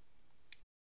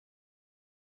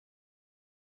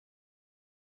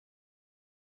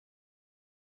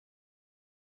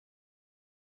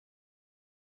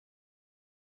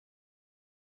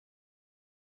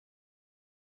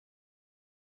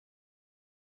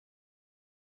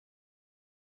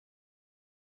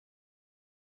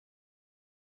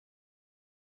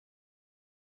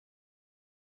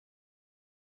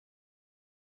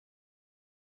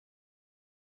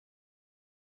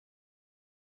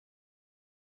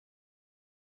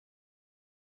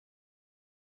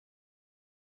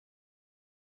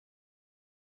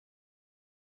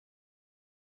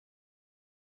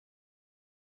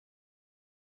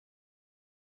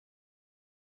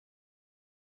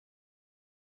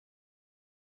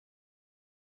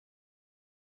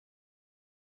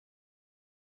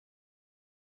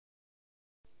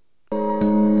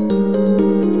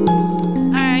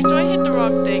 Alright, so I hit the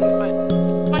wrong thing, but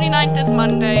 29th is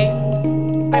Monday.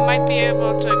 I might be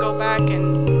able to go back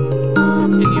and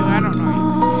continue, I don't know.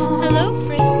 Hello,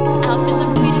 Frisk. Alf is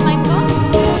upgrading my phone.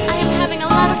 I am having a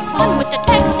lot of fun with the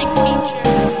texting feature.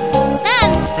 Then,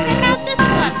 check out this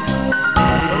one.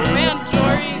 Oh man,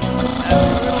 Jory, that's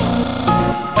brutal.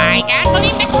 I can't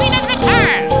believe the Queen has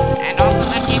returned, and also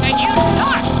that she's a huge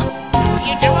dog.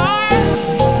 You two are...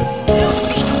 You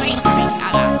feet away from each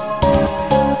other.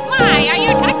 Why are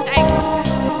you texting?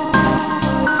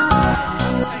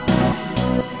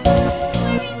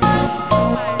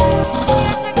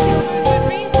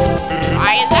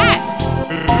 Why is that?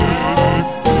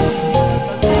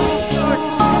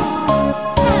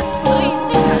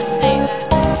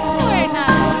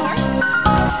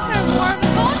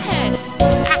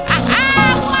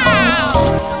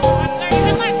 Wow! Wonder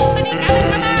even like putting out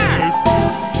for her.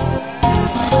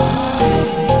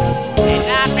 It's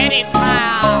a pretty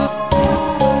smile.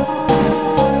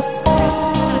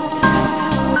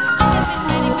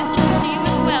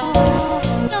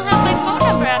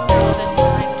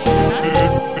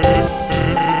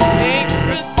 Hey,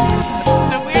 Chris,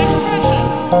 that's a weird expression.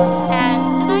 And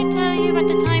did I tell you at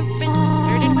the time Frisk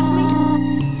flirted with me?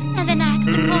 And then asked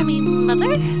to call me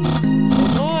mother? Oh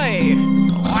boy.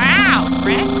 Wow,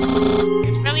 Chris.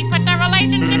 It's really put the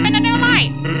relationship in a new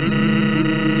light.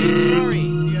 Hey, Jory, do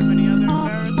you have any other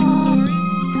embarrassing stories?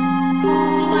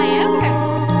 Do I ever?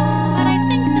 But I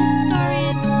think this story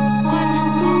is one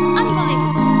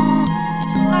unbelievable. It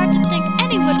is hard to think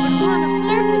anyone would want to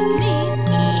flirt with me.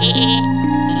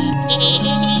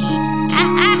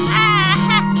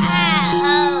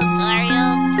 Oh, Dario,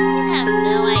 you have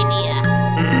no idea.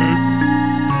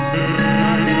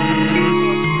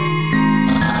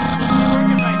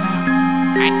 Working right now.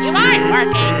 And you aren't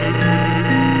working.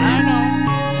 I know.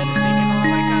 That is taking all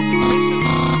my concentration.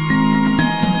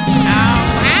 So,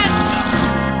 handsome.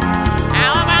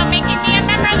 How about making me a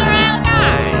member of the Royal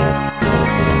Guard?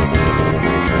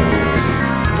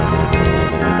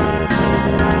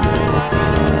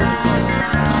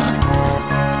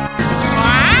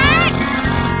 What?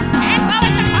 And what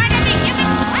was the point of the human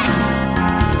flesh?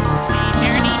 We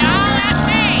journeyed all that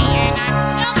way, and I'm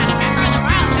still not a member of the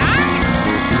Royal Guard?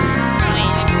 Surely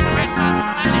this is the red bus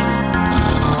from London.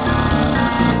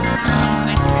 That's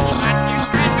pretty much your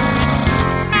friend.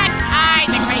 But I,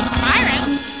 the great virus,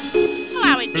 will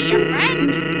always be your friend.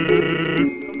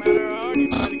 No matter how hard you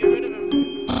try to get rid of him.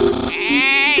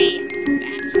 Hey,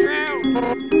 that's true.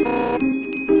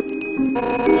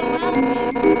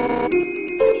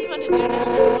 What do you want to do now,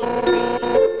 little free?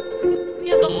 We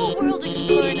have the whole world to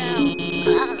explore now.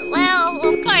 Well,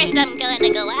 of course I'm going to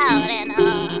go out and,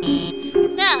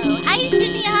 no, I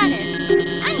should be honest.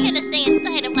 I'm going to stay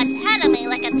inside and watch anime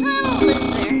like a total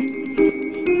loser.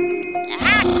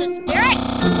 That's the spirit.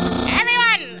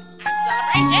 Everyone, a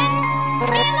celebration to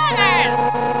be lovers.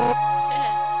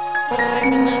 I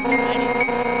remember that.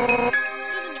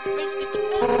 Losing to Frisk is the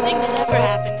best thing that ever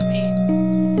happened to me.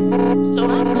 So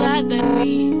I'm glad that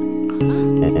we... Huh?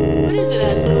 What is it,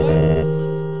 Asgore?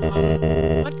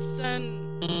 What's an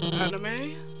anime?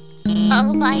 Oh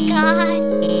my god.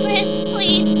 Frisk,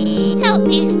 please, help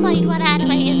me explain what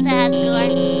anime is, Asgore.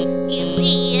 You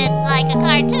see, it's like a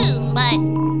cartoon, but...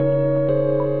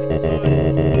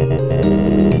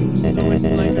 So it's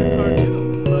like a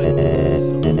cartoon, but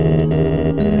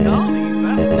Yummy,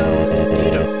 that sounds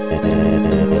neato.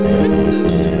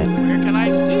 Goodness, where can I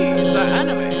see the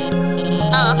anime?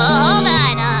 Oh, hold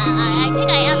on. I think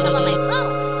I have some on my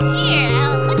phone. Here,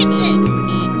 look at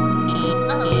this.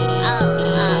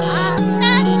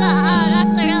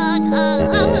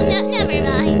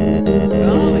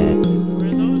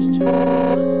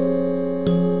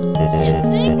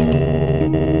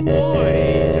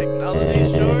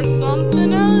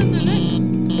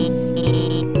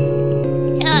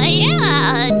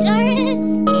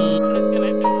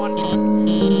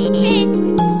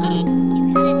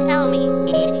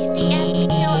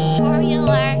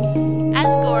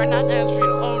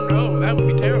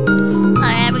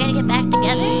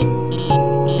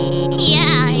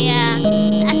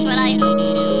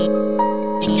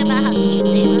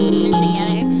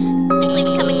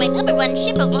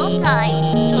 unshipable time.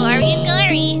 Tori and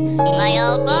Gary, my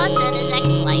old boss and his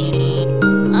ex-wife.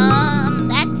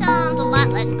 That sounds a lot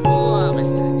less cool all of a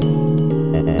sudden.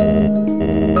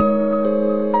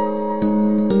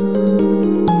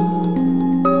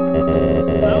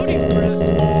 Howdy, Frisk.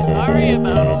 Sorry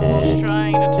about almost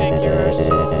trying to take your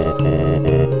soul.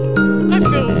 I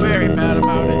feel very bad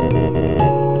about it.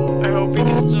 I hope we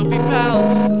can still be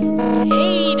pals.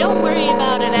 Hey, don't worry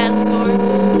about it,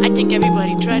 Asgore. I think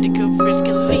everybody tried to kill Frisk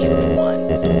at least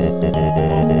once.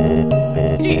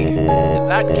 Gee, in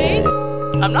that case,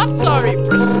 I'm not sorry,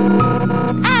 Frisk.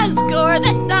 Asgore,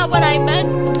 that's not what I meant.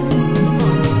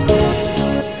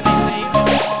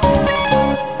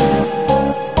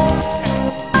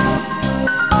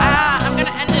 I'm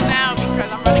gonna end it now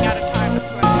because I'm running out of time to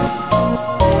play.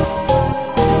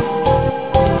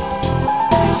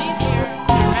 Please hear,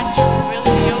 the adventure will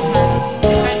really be over.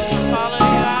 Your friends will follow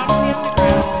you out of the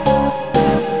underground.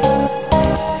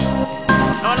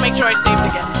 I want to make sure I saved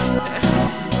again.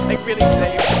 Like, really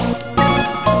save.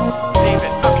 Save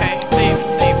it. Okay, save.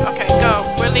 Okay, go.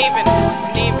 We're leaving.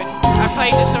 We're leaving. I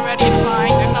played this already. It's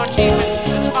fine. There's no achievements.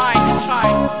 It's fine. It's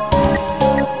fine.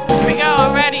 Here we go.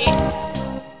 I'm ready.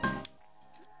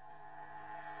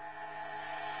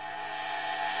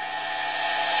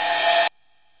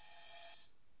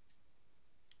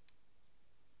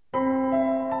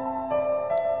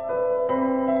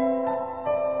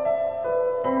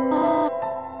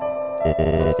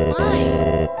 Why?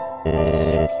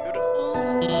 Isn't it beautiful?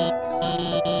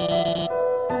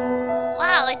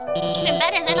 Wow, it's even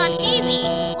better than on TV.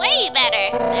 Way better.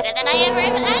 Better than I ever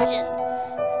imagined.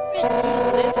 Frisk, you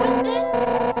live with this?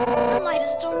 The sunlight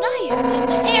is so nice, and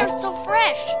the air's so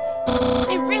fresh.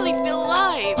 I really feel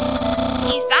alive.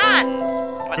 He suns.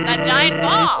 What's that giant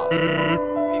ball?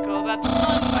 We call that the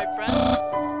sun, my friend.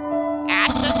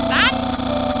 That's the sun?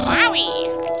 Wowie!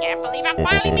 I can't believe I'm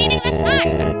finally meeting the sun.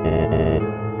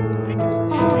 I can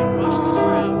stand here and watch this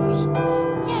for hours.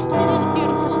 Yes, it is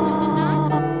beautiful, is it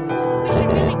not? We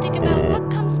should really think about what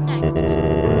comes next.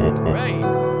 Right.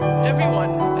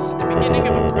 Everyone, this is the beginning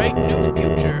of a bright new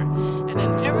future, and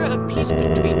an era of peace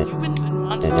between humans and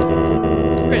monsters.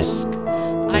 Frisk,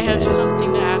 I have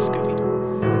something to ask of you.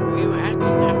 Will you act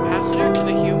as ambassador to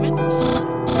the humans?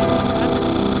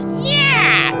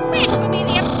 Yeah! Fish will be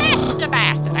the best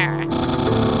ambassador.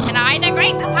 And I, the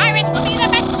great papyrus, will be the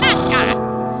best mascot.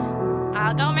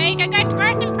 I'll go make a good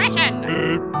first impression.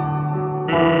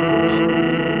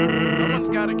 Someone's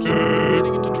gotta keep me from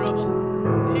getting into trouble.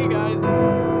 See you guys.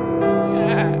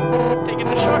 Yeah, taking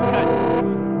the shortcut.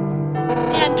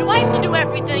 And do I have to do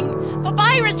everything?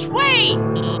 Papyrus, wait!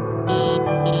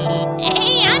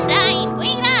 Hey, Undyne,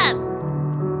 wait up!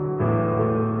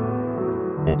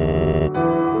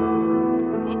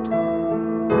 Whoops.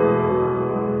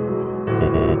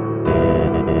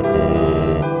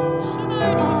 Should I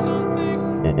do something?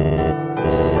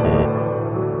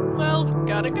 Well,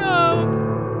 gotta go.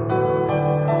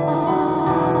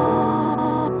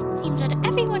 It seems that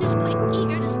everyone is quite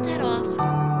eager to set off.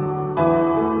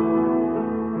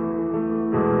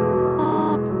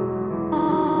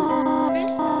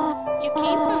 Frisk, you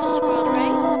came from this world,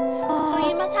 right? So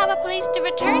you must have a place to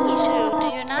return you to, do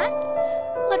you not?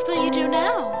 What will you do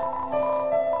now?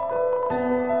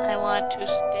 I want to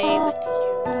stay with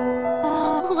you.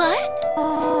 What?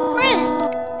 Frisk,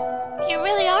 you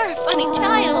really are a funny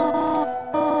child.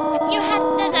 If you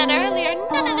hadn't said that earlier,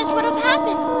 none of this would have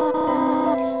happened.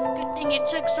 It's a good thing it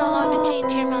took so long to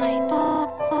change your mind.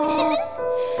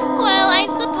 Well, I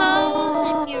suppose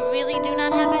if you really do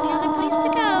not have any other place to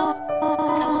go,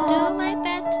 I will do my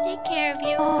best to take care of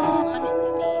you as long as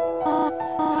you need.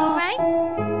 All right?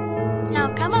 Now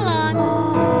come along.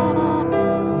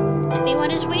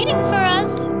 Everyone is waiting for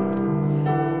us.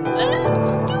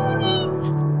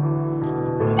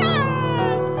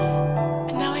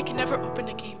 And now I can never open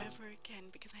a game ever again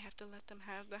because I have to let them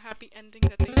have the happy ending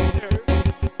that they deserve.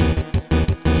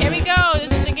 Here we go.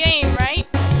 This is the game, right?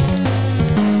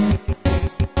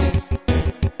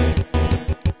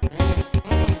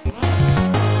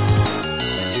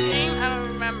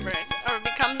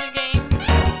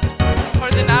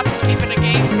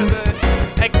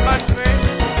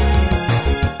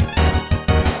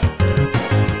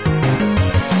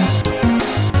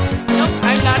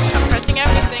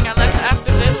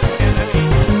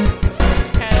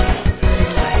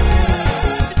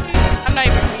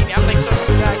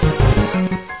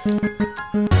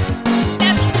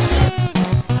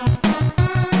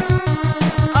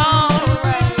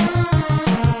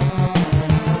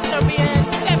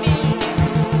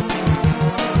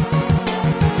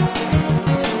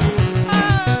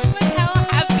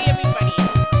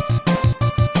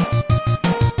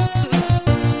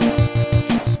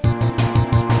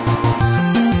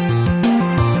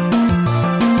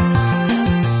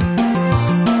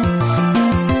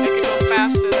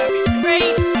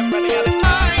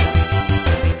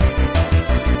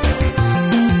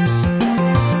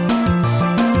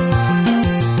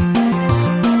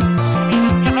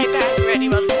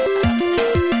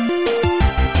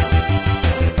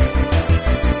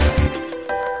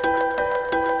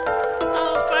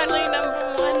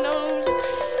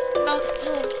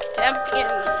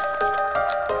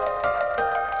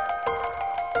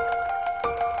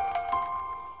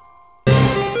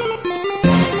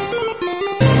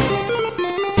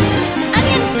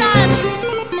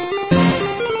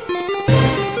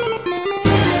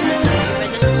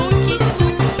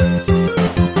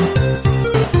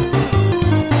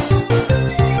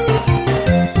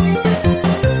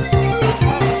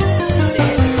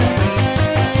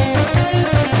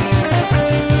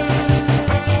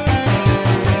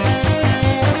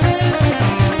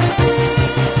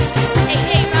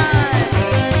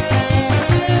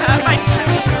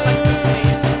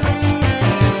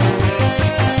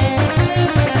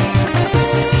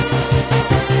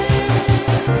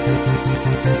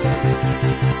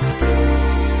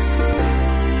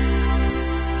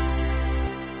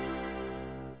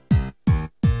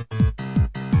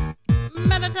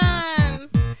 Skeleton!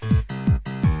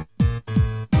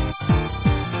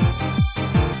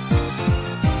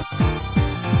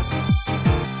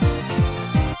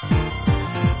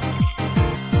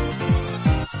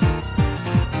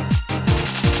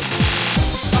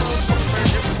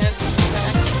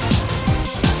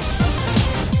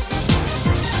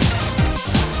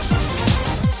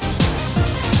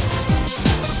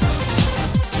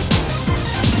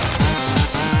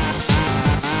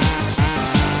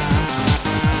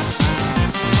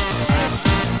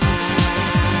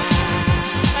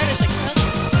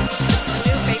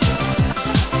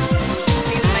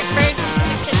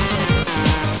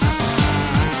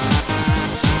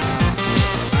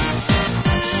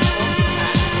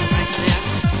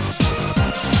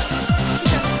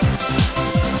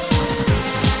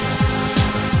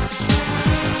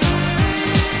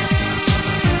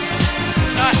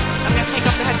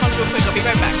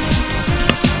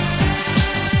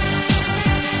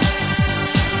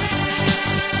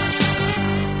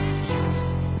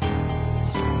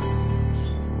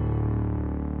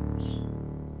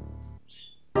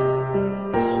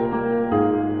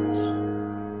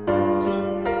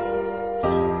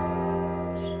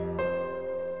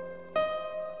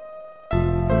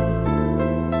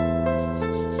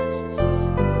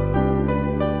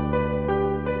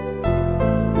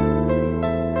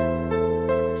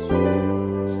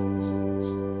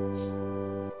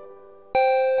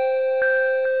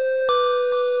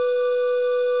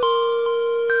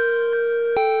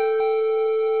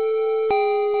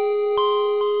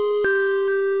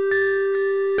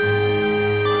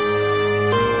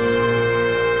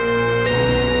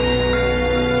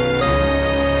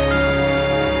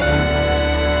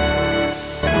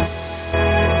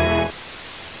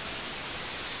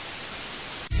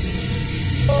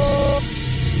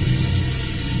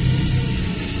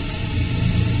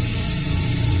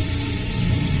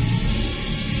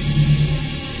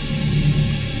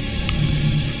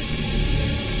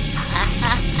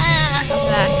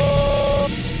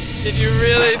 Did you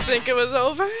really think it was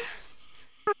over?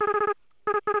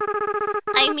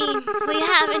 I mean, we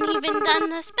haven't even done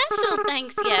the special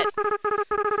thanks yet.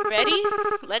 Ready?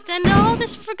 Let's end all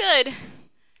this for good.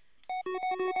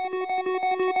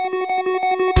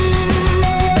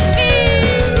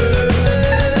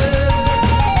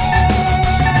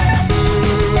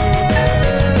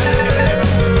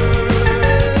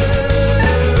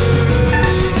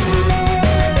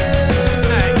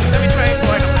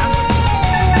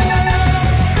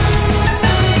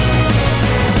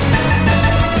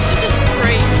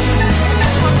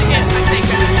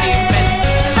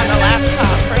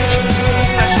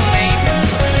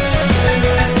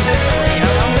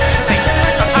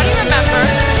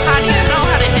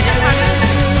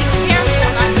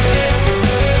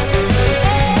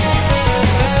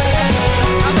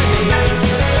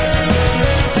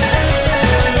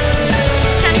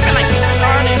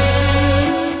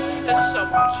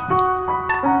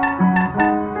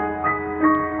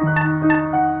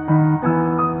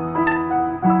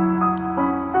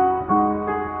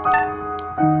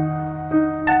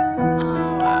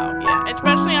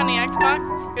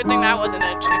 Good thing that wasn't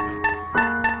an achievement.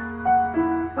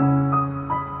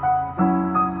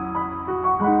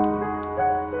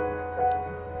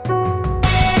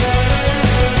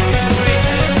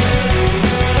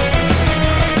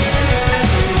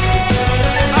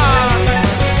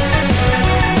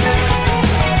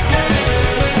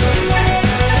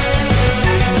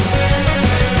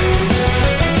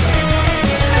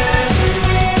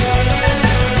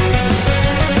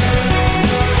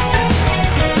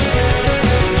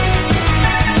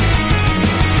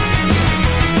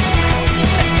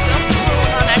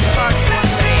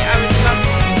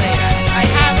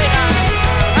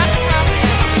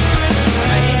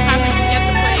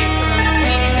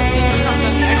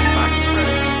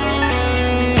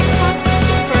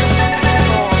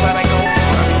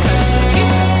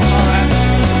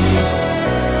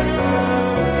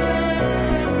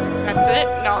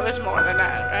 More than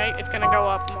that, right? It's gonna go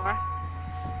up more.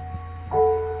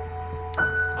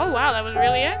 Oh wow, that was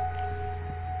really it?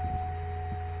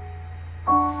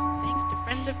 Thanks to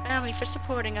friends and family for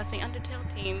supporting us, the Undertale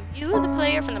team. You, the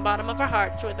player, from the bottom of our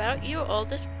hearts. Without you, all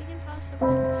this would be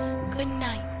impossible. Good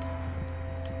night.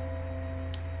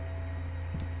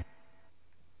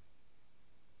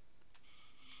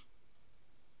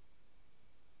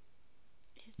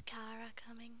 Is Kara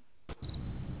coming?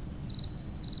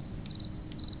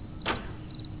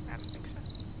 I don't think so.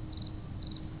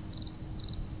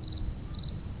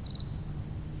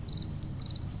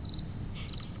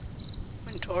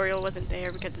 When Toriel wasn't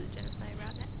there because of the genocide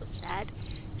route, that's so sad.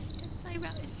 The genocide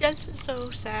route is just so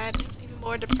sad. It makes me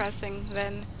more depressing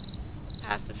than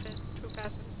pacifist, true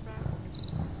pacifist route.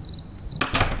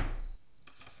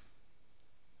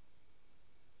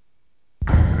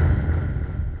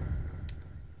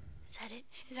 Is that it?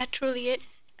 Is that truly it?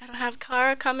 I don't have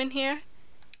Kara come in here?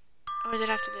 Or is it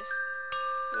after this?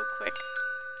 Real quick.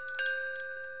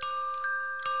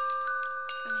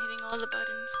 I'm hitting all the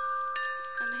buttons.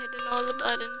 I'm hitting all the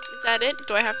buttons. Is that it?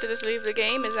 Do I have to just leave the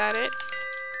game? Is that it?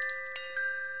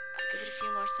 I'll give it a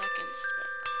few more seconds. But...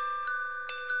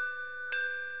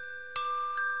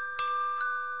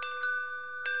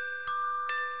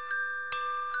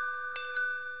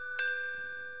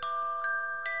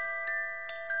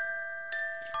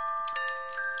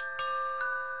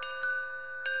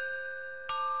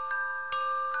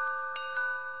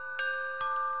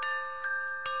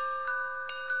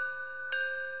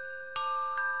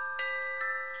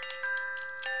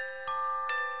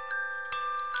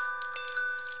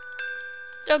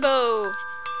 Go! I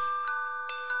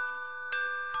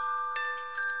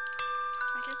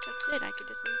guess that's it. I could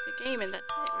just leave the game and that's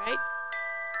it, right?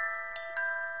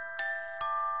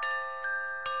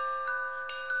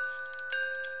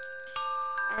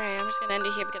 Alright, I'm just gonna end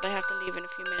it here because I have to leave in a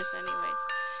few minutes anyways.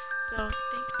 So,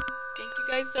 thank you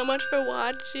guys so much for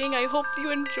watching. I hope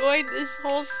you enjoyed this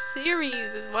whole series.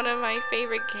 It's one of my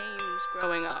favorite games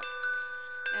growing up.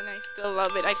 And I still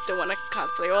love it. I still want to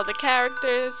cosplay all the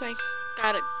characters. I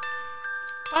got a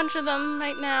bunch of them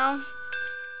right now.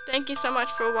 Thank you so much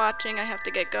for watching. I have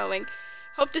to get going.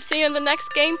 Hope to see you in the next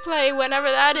gameplay. Whenever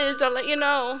that is, I'll let you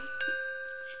know.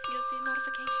 You'll see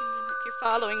notifications if you're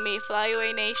following me,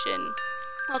 Flyaway Nation.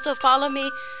 Also follow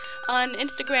me on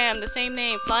Instagram, the same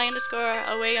name,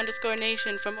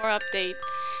 fly_away_nation for more updates.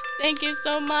 Thank you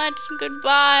so much.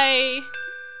 Goodbye.